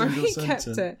don't know where we kept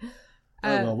it.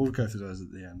 We'll go through those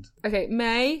at the end. Okay,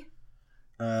 May...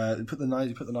 You put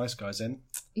the nice guys in.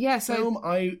 Yeah, so film,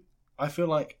 I feel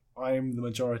like I'm the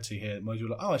majority here. Most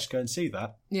people are like, I should go and see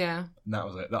that. Yeah. And that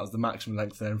was it. That was the maximum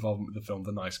length of their involvement with the film,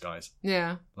 The Nice Guys.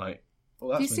 Yeah. Like,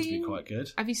 well, that's meant to be quite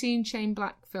good. Have you seen Shane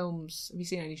Black films? Have you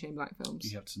seen any Shane Black films?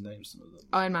 You have to name some of them.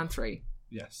 Iron Man 3.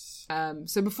 Yes.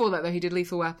 So before that, though, he did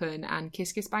Lethal Weapon and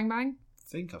Kiss Kiss Bang Bang. I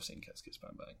think I've seen Kiss Kiss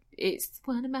Bang Bang. It's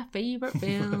one of my favourite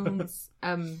films.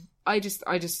 I just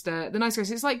The Nice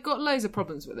Guys, it's like got loads of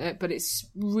problems with it, but it's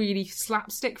really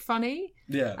slapstick funny.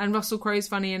 Yeah. And Russell Crowe's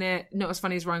funny in it. Not as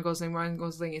funny as Ryan Gosling. Ryan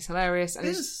Gosling is hilarious. And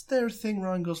is there a thing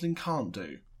Ryan Gosling can't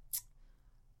do?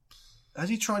 Has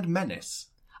he tried Menace?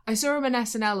 I saw him in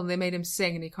SNL and they made him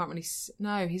sing and he can't really...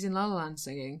 No, he's in La La Land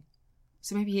singing.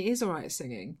 So maybe he is alright at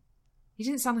singing. He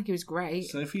didn't sound like he was great.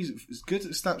 So if he's good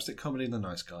at slapstick comedy in The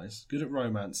Nice Guys, good at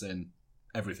romance in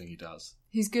everything he does.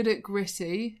 He's good at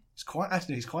gritty. He's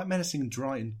quite menacing and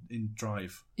dry in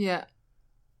Drive. Yeah.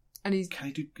 And Can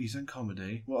he do his own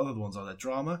comedy? What other ones are there?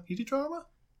 Drama? He do drama?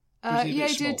 He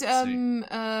did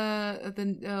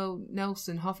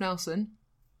Nelson, Half Nelson.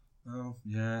 Oh,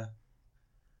 yeah.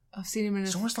 I've seen him in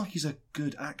It's almost like he's a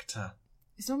good actor.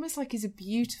 It's almost like he's a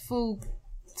beautiful,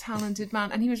 talented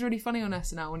man. And he was really funny on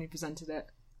SNL when he presented it.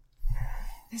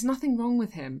 There's nothing wrong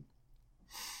with him.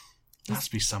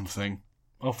 Must be something.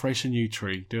 Operation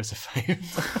U-Tree, do us a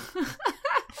favour.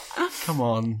 Come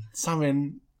on,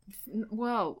 something.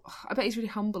 Well, I bet he's really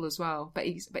humble as well. I bet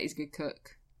he's a good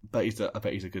cook. I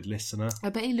bet he's a good listener. I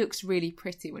bet he looks really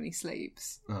pretty when he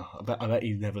sleeps. Oh, I bet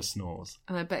he never snores.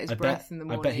 And I bet his breath in the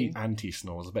morning. I bet he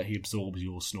anti-snores. I bet he absorbs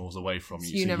your snores away from you,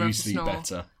 so you never have to sleep snore.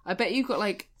 Better. I bet you've got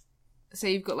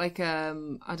say you've got I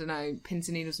don't know, pins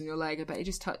and needles in your leg. I bet he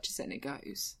just touches it and it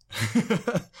goes.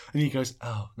 And he goes,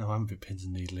 oh no, I'm a bit pins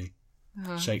and needly.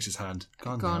 Shakes his hand.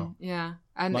 Gone now. Yeah.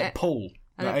 And like Paul,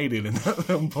 the alien in that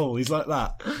film. Paul, he's like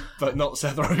that, but not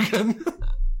Seth Rogen.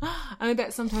 And I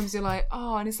bet sometimes you're like,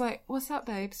 oh, and it's like, what's that,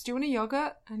 babes? Do you want a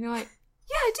yogurt? And you're like,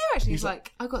 yeah, I do actually. He's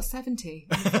like, I got 70.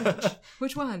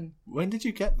 Which one? When did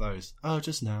you get those? Oh,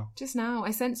 just now. Just now.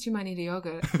 I sensed you might need a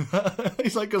yogurt.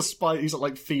 He's like a spy. He's got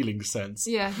like feeling sense.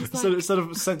 Yeah. So instead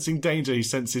of sensing danger, he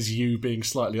senses you being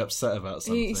slightly upset about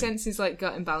something. He senses like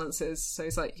gut imbalances. So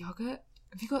he's like, yogurt?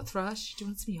 Have you got thrush? Do you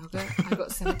want some yogurt? I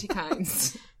got 70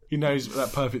 kinds. He knows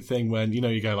that perfect thing when,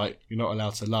 you go like, you're not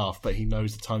allowed to laugh, but he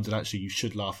knows the times that actually you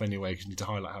should laugh anyway because you need to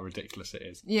highlight how ridiculous it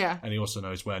is. Yeah. And he also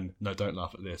knows when, no, don't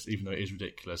laugh at this, even though it is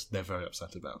ridiculous, they're very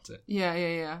upset about it.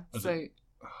 Yeah. So,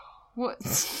 what?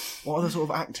 What other sort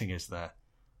of acting is there?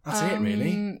 That's it,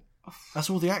 really. That's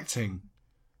all the acting.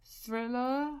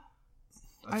 Thriller?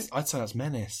 I'd say that's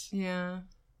Menace. Yeah.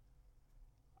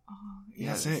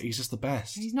 Yeah, that's it. He's just the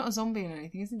best. He's not a zombie in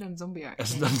anything. He hasn't done zombie acting.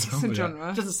 Hasn't done zombie. It's a genre.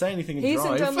 He doesn't say anything in He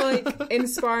Drive. hasn't done like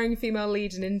inspiring female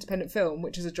lead in independent film,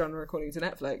 which is a genre according to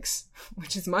Netflix,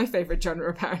 which is my favourite genre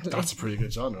apparently. That's a pretty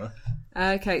good genre.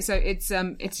 Okay, so it's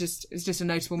just a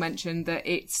notable mention that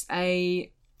it's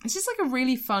just like a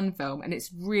really fun film, and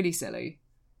it's really silly.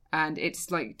 And it's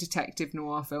like detective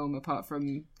noir film, apart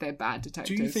from they're bad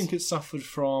detectives. Do you think it suffered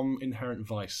from Inherent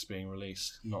Vice being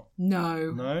released? No,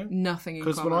 nothing in common.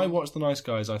 Because when I watched The Nice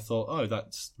Guys, I thought, oh,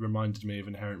 that's reminded me of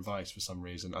Inherent Vice for some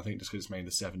reason. I think just because it's made in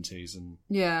the 70s. And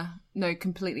no,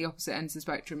 completely opposite ends of the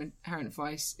spectrum. Inherent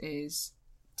Vice is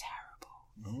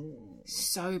terrible.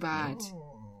 So bad.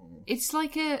 It's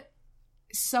like a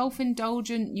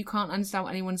self-indulgent, you can't understand what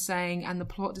anyone's saying, and the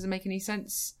plot doesn't make any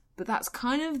sense. But that's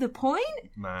kind of the point.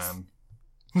 Man.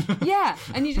 Yeah,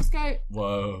 and you just go,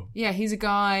 whoa. Yeah, he's a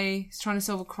guy, he's trying to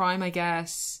solve a crime, I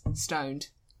guess. Stoned.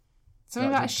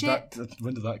 Something about a ship.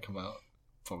 When did that come out?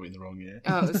 Probably in the wrong year.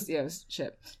 Oh, it was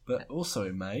ship. But also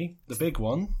in May, the big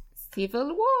one. Civil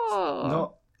War.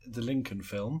 Not the Lincoln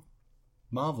film.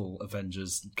 Marvel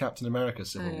Avengers, Captain America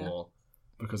Civil War.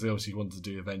 Because they obviously wanted to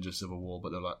do Avengers Civil War,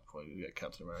 but they're like, well, you get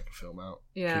Captain America film out.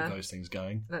 Yeah. Keep those things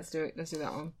going. Let's do it. Let's do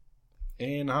that one.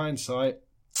 In hindsight,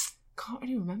 can't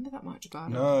really remember that much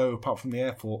about it. No, apart from the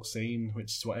airport scene,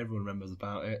 which is what everyone remembers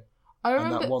about it. I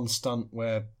remember... And that one stunt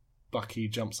where Bucky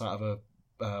jumps out of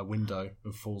a window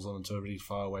and falls onto a really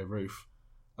far away roof.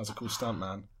 That's a cool stunt,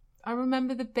 man. I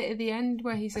remember the bit at the end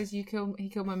where he says, he killed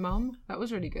my mum. That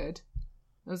was really good.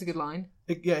 That was a good line.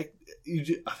 I think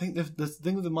the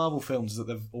thing with the Marvel films is that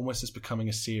they're almost just becoming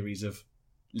a series of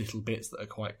little bits that are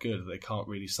quite good that they can't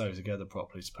really sew together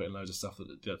properly to put in loads of stuff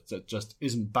that just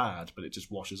isn't bad, but it just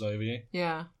washes over you.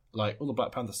 Yeah. Like, all the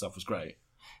Black Panther stuff was great.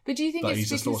 But do you think but it's he's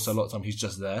just also a lot of time he's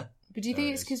just there. But do you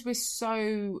think it's because we're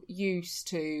so used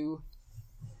to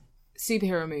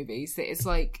superhero movies that it's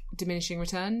like diminishing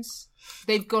returns?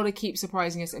 They've got to keep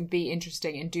surprising us and be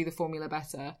interesting and do the formula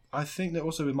better. I think that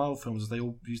also with Marvel films, they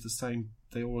all use the same.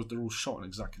 They're all shot in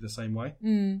exactly the same way.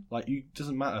 Like, it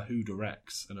doesn't matter who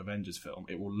directs an Avengers film;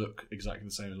 it will look exactly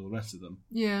the same as all the rest of them.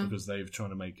 Yeah, because they've trying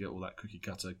to make it all that cookie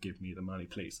cutter. Give me the money,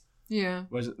 please. Yeah.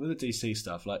 Whereas with the DC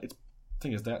stuff, like, the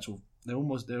thing is, they're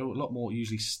a lot more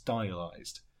usually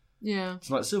stylized. Yeah.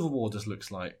 So like Civil War just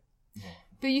looks like.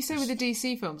 But you say with the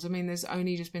DC films, I mean, there's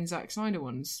only just been Zack Snyder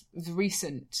ones. The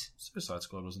recent Suicide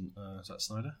Squad wasn't Zack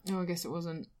Snyder. No, I guess it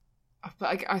wasn't.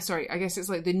 But I guess it's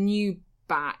like the new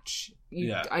batch.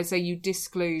 I say you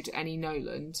disclude any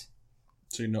Nolan.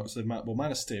 Man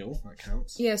of Steel, that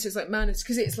counts. Yeah, so it's like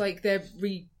because it's like they're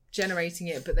regenerating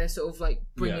it, but they're sort of like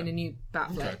bringing a new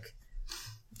Batfleck. Okay.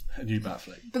 A new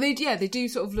Batfleck. But they do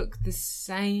sort of look the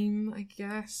same, I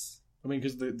guess. I mean,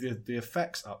 because the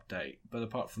effects update, but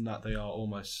apart from that, they are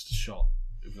almost shot.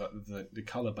 The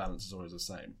colour balance is always the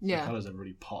same. Yeah. The colours are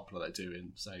really pop like they do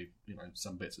in, say,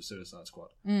 some bits of Suicide Squad.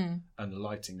 And the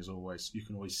lighting is you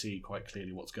can always see quite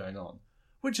clearly what's going on,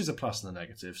 which is a plus and a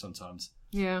negative sometimes.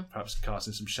 Yeah. Perhaps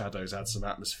casting some shadows adds some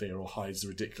atmosphere or hides the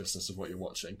ridiculousness of what you're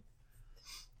watching.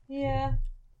 Yeah.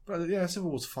 But yeah,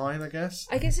 Civil War's fine, I guess.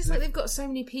 I guess it's like they've got so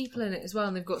many people in it as well,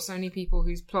 and they've got so many people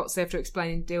whose plots they have to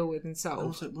explain and deal with and solve.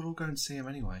 Also, we'll all go and see them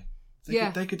anyway.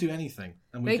 They could do anything.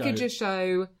 And they could just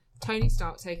show Tony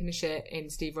Stark taking a shit in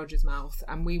Steve Rogers' mouth,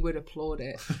 and we would applaud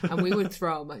it, and we would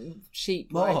throw him like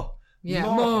sheep. More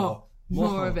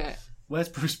of it. Where's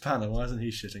Bruce Banner? Why isn't he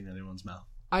shitting in anyone's mouth?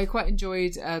 I quite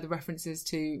enjoyed the references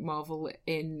to Marvel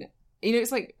in...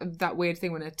 it's like that weird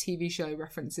thing when a TV show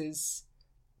references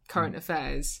current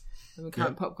affairs and the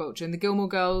current pop culture. And the Gilmore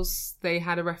Girls, they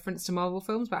had a reference to Marvel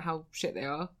films about how shit they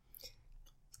are.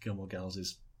 Gilmore Girls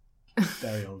is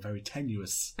very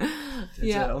tenuous.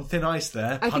 It's on thin ice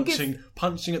there,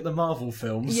 punching at the Marvel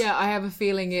films. Yeah, I have a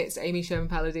feeling it's Amy Sherman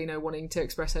Palladino wanting to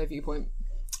express her viewpoint.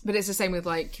 But it's the same with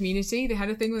like Community. They had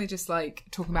a thing where they just like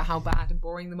talking about how bad and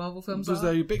boring the Marvel films are. Because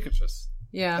they're ubiquitous.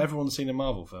 Yeah. Everyone's seen a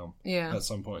Marvel film. Yeah. At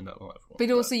some point in that life.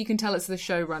 But also you can tell it's the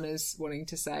showrunners wanting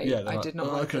to say, I did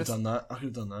not like I could have done that. I could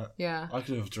have done that. Yeah. I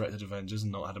could have directed Avengers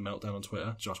and not had a meltdown on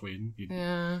Twitter. Josh Whedon.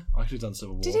 I could have done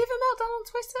Civil War. Did he have a meltdown on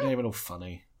Twitter? Yeah, he went all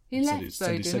funny. He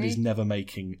said he's never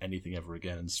making anything ever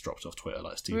again and dropped off Twitter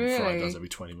like Stephen Fry does every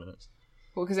 20 minutes.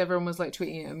 Well, because everyone was like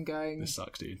tweeting at him going... This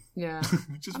sucks, dude. Yeah.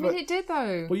 It did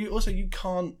though. Well, you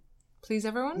can't... please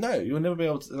everyone? No, you'll never be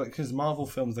able to, because Marvel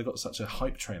films, they've got such a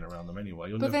hype train around them anyway.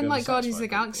 You'll But never then, be able like, to Guardians of the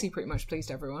satisfy Galaxy people. pretty much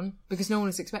pleased everyone because no one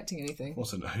was expecting anything.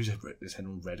 Also, who's is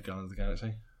anyone read Guardians of the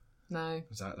Galaxy? No.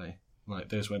 Exactly. Like,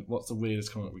 they just went, what's the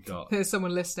weirdest comic we got? There's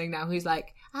someone listening now who's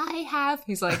like, I have.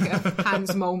 He's like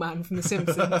Hans Moleman from The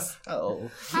Simpsons. Oh.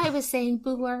 I was saying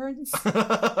boo words.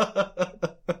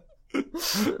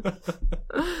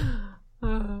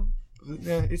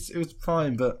 Yeah, it was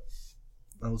fine, but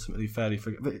ultimately fairly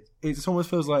but it almost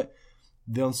feels like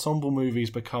the ensemble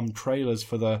movies become trailers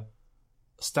for the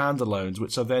standalones,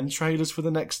 which are then trailers for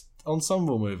the next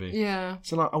ensemble movie. Yeah.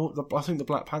 So like, I think the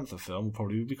Black Panther film will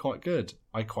probably be quite good.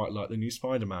 I quite like the new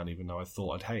Spider-Man, even though I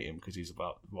thought I'd hate him because he's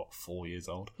about 4 years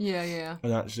old. Yeah.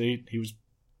 And actually, he was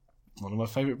one of my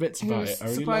favourite bits about it. I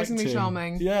really surprisingly liked him.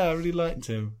 charming. Yeah, I really liked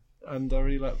him. And I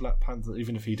really like Black Panther,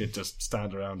 even if he did just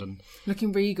stand around and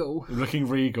Looking regal.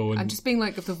 and just being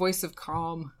like the voice of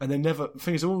calm. and they never. The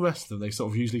thing is, all the rest of them, they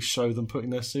sort of usually show them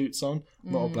putting their suits on.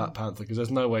 Not a Black Panther, because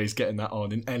there's no way he's getting that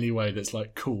on in any way that's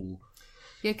like cool.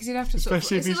 Yeah, because you'd have to sort of...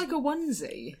 Especially if Is it he's- like a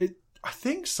onesie? I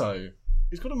think so.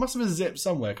 He's got must have a zip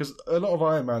somewhere, because a lot of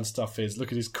Iron Man stuff is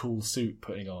look at his cool suit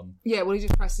putting on. Yeah, well, he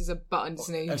just presses a button,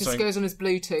 doesn't he? He just sorry. goes on his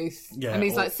Bluetooth. Yeah, and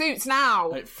he's or- like, suits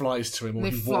now! It flies to him, or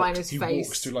They fly in his he face.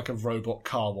 walks through like a robot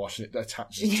car wash and it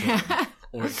attaches to Yeah. him.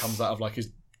 Or it comes out of like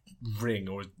his ring,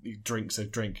 or he drinks a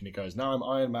drink and he goes, now I'm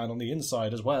Iron Man on the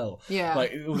inside as well. Yeah.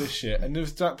 Like all this shit. And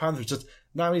there's Black Panther just,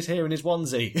 now he's here in his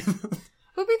onesie.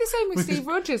 It would be the same with Steve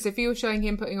Rogers. If you were showing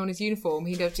him putting on his uniform,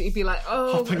 he'd be like,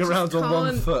 oh, Hopping I just around on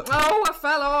one can't. foot. Oh, I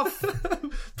fell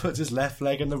off. Puts his left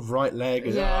leg and the right leg.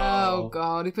 And, Yeah, oh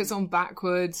God, he puts on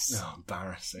backwards. Oh,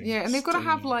 embarrassing. Yeah, and they've got to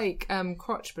have Steve. like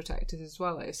crotch protectors as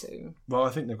well, I assume. Well, I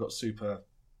think they've got super...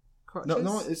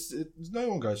 Crotches. No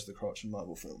one goes to the crotch in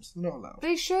Marvel films. They're not allowed.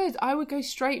 They should. I would go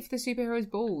straight for the superheroes'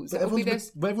 balls. That would be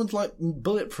this. Everyone's like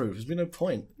bulletproof. There's been no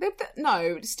point.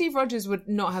 No, Steve Rogers would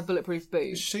not have bulletproof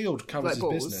boots. Shield covers Like his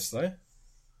balls. business, though.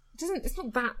 It's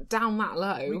not that down that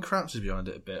low. He crouches behind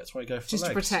it a bit. That's why he go for Just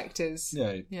to legs. protect us.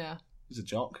 Yeah, Yeah. he's a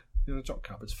jock. He's a jock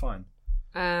cap. It's fine.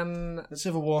 Um. The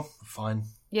Civil War, fine.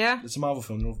 Yeah. It's a Marvel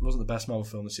film. It wasn't the best Marvel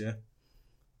film this year.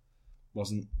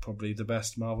 Wasn't probably the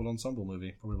best Marvel ensemble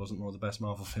movie. Probably wasn't one of the best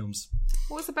Marvel films.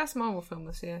 What was the best Marvel film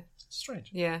this year?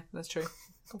 Strange, Yeah, that's true.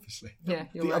 obviously. Yeah,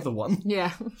 you're The right. other one.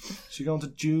 Yeah. Should we go on to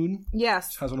June?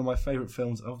 Yes. Has one of my favourite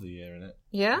films of the year in it.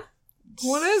 Yeah.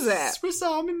 What is it? Swiss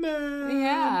Army Man.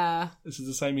 Yeah. This is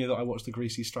the same year that I watched The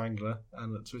Greasy Strangler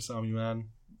and that Swiss Army Man,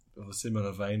 of a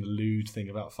similar vein, the lewd thing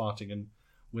about farting and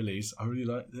willies. I really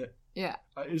liked it. Yeah.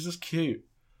 It was just cute.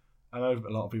 I know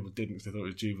a lot of people didn't because they thought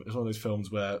it was juvenile. It's one of those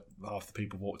films where half the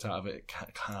people walked out of it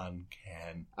can.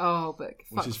 Oh, but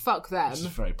fuck them. This is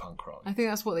very punk rock. I think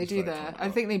that's what they It's do very there. punk I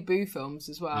rock. think they boo films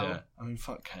as well. Yeah, I mean,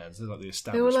 fuck cans. They're like the They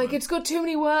establishment. were like, it's got too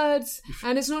many words,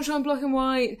 and it's not shown black and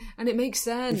white, and it makes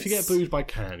sense. If you get booed by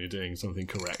Can, you're doing something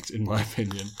correct, in my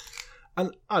opinion.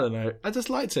 And I don't know, I just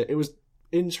liked it. It was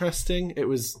interesting. It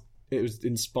was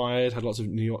inspired. Had lots of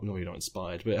New York. No, you're not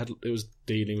inspired, but it was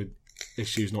dealing with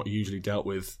issues not usually dealt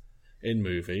with in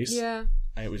movies. Yeah.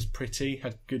 And it was pretty.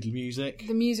 Had good music.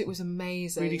 The music was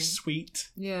amazing. Really sweet,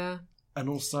 Yeah. and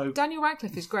also Daniel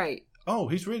Radcliffe is great. oh,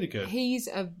 he's really good. He's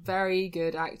a very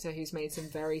good actor who's made some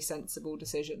very sensible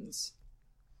decisions.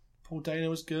 Paul Dano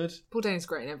was good. Paul Dano's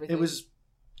great in everything. It was,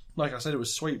 like I said, it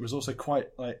was sweet. It was also quite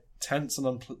like tense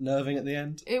and unnerving at the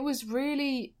end. It was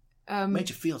really. Made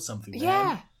you feel something.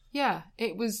 Man. Yeah.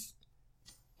 It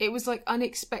was like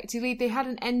unexpectedly they had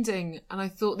an ending, and I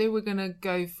thought they were gonna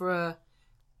go for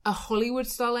a Hollywood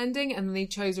style ending, and they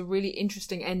chose a really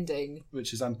interesting ending.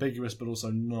 Which is ambiguous, but also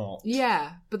not.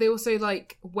 Yeah, but they also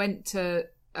like went to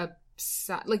it's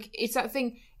that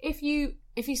thing. If you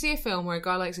see a film where a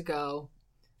guy likes a girl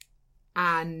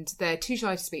and they're too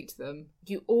shy to speak to them,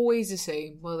 you always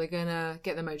assume, well, they're gonna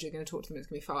get their mojo, they're gonna talk to them, it's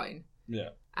gonna be fine. Yeah.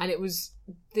 And it was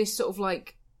this sort of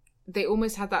like they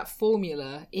almost had that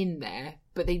formula in there,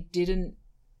 but they didn't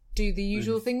do the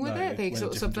usual thing with it. They went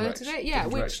sort a of different subverted direction- it. Yeah,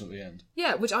 different which direction at the end.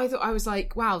 yeah, which I thought I was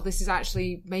like, wow, this is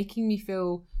actually making me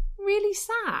feel really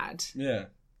sad. Yeah.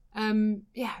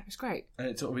 Yeah, it was great. And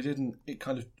it sort of,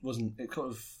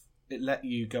 it let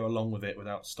you go along with it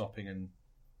without stopping and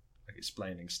like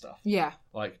explaining stuff. Yeah.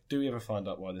 Like, do we ever find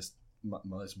out why this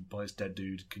dead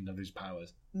dude can have these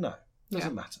powers? No,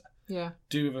 doesn't matter. Yeah.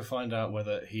 Do we ever find out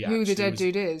whether he Who the dead was...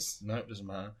 dude is? No, it doesn't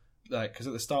matter. Like, because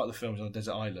at the start of the film he's on a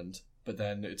desert island, but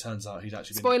then it turns out he's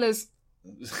actually Spoilers.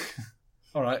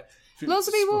 All right. Lots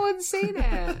of people haven't seen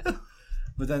it.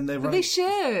 But then they But they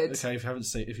should. Okay, if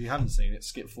you haven't seen it,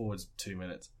 skip forward 2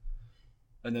 minutes.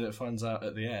 And then it finds out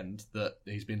at the end that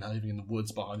he's been living in the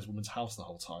woods behind his woman's house the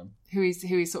whole time. Who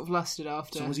he's sort of lusted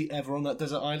after. So was he ever on that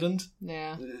desert island?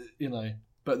 Yeah. You know.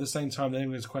 But at the same time, then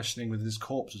everyone's questioning whether his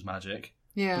corpse was magic.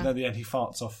 Yeah. But then at the end, he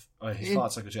farts off.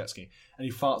 Farts like a jet ski. And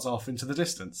he farts off into the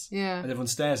distance. Yeah. And everyone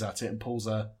stares at it and pulls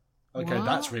a, okay, What?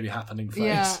 that's really happening face.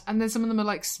 Yeah, and then some of them are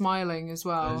like smiling as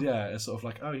well. And yeah, it's sort of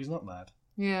like, oh, he's not mad.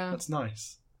 Yeah. That's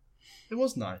nice. It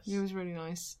was nice. It was really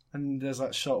nice. And there's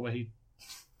that shot where he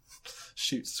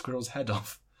shoots the squirrel's head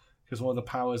off. Because one of the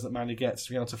powers that Manny gets is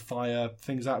to be able to fire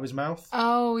things out of his mouth.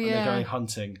 Oh, And yeah. they're going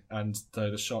hunting, and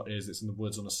the shot is it's in the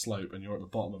woods on a slope, and you're at the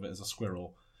bottom of it as a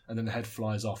squirrel. And then the head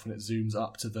flies off, and it zooms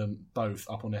up to them both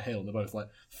up on a hill, and they're both like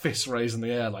fists raised in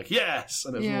the air, like yes.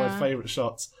 And it was one of my favourite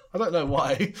shots. I don't know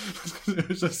why. It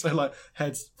was just so like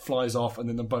head flies off, and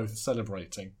then they're both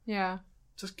celebrating. Yeah.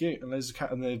 Just cute. And there's a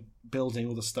cat, and they're building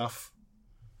all the stuff,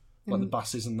 like the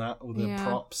buses and that, all the Yeah.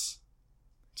 props.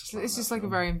 It's just like a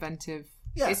very inventive.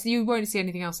 Yeah. You won't see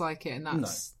anything else like it, and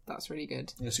that's really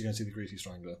good. Unless you're going to see the Greasy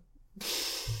Strangler,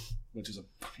 which is a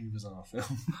fucking bizarre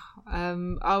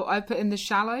film. I put in The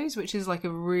Shallows, which is like a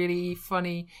really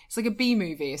funny. It's like a B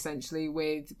movie essentially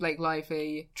with Blake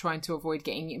Lively trying to avoid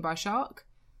getting eaten by a shark.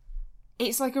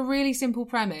 It's like a really simple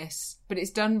premise, but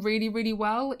it's done really, really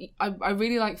well. I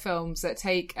really like films that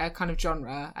take a kind of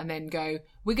genre and then go,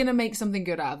 we're going to make something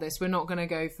good out of this. We're not going to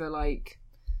go for like,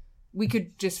 we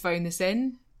could just phone this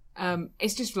in.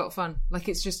 It's just a lot of fun. Like,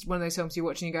 it's just one of those films you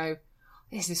watch and you go,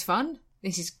 this is fun.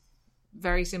 This is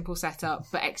very simple setup,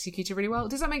 but executed really well.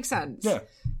 Does that make sense? Yeah.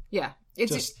 Yeah.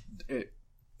 It's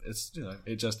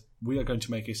we are going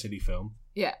to make a silly film.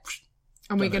 Yeah.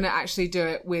 And we're going to actually do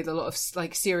it with a lot of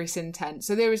like serious intent.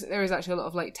 So there is actually a lot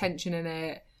of like tension in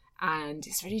it, and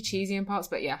it's really cheesy in parts,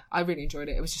 but yeah, I really enjoyed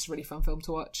it. It was just a really fun film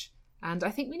to watch. And I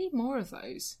think we need more of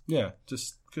those. Yeah,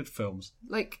 just good films.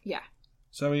 Like, yeah.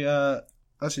 So we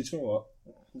actually, do you know what?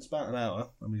 It's about an hour,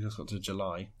 and we just got to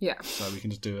July. Yeah. So we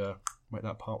can just do make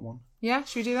that part one. Yeah,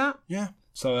 should we do that? Yeah.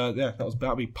 So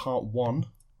that'll be part one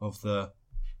of the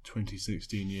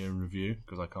 2016 year in review,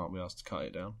 because I can't be asked to cut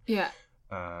it down. Yeah.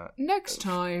 Next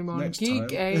time on next Geek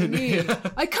time. A&E.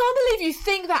 I can't believe you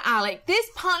think that, Alec. This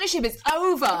partnership is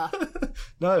over.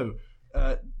 No.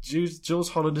 Jules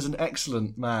Holland is an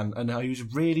excellent man, and he was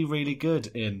really, really good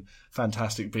in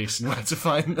Fantastic Beasts and Where to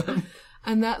Find Them.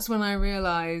 And that's when I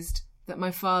realised that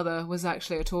my father was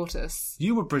actually a tortoise.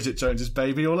 You were Bridget Jones's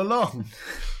baby all along.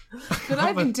 But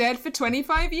I've been dead for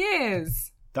 25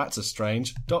 years. That's a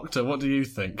strange. Doctor, what do you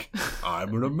think?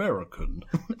 I'm an American.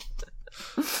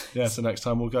 Yeah, so next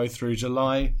time we'll go through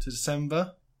July to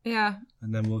December. Yeah.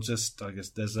 And then we'll just, I guess,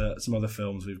 there's some other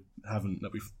films we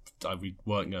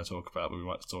weren't going to talk about, but we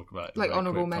might talk about. Like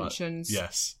honourable mentions.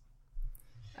 Yes.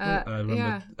 Remember,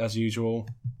 yeah. As usual,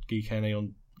 Geek A&E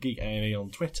on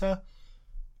Twitter,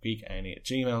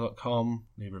 geekane@gmail.com.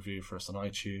 Leave a review for us on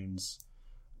iTunes.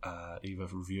 Leave a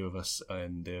review of us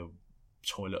in the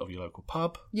toilet of your local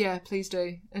pub. Yeah, please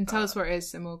do. And tell us where it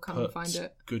is and we'll come and find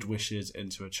it. Good wishes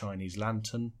into a Chinese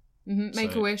lantern. Mm-hmm.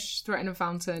 Make a wish, threaten a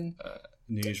fountain.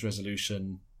 New Year's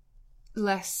resolution.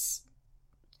 Less.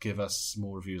 Give us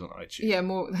more reviews on iTunes. Yeah,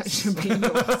 more. That should be yours.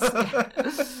 Yeah.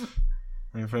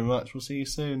 Thank you very much. We'll see you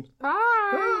soon. Bye.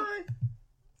 Bye.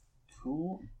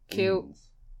 Cool. Cute.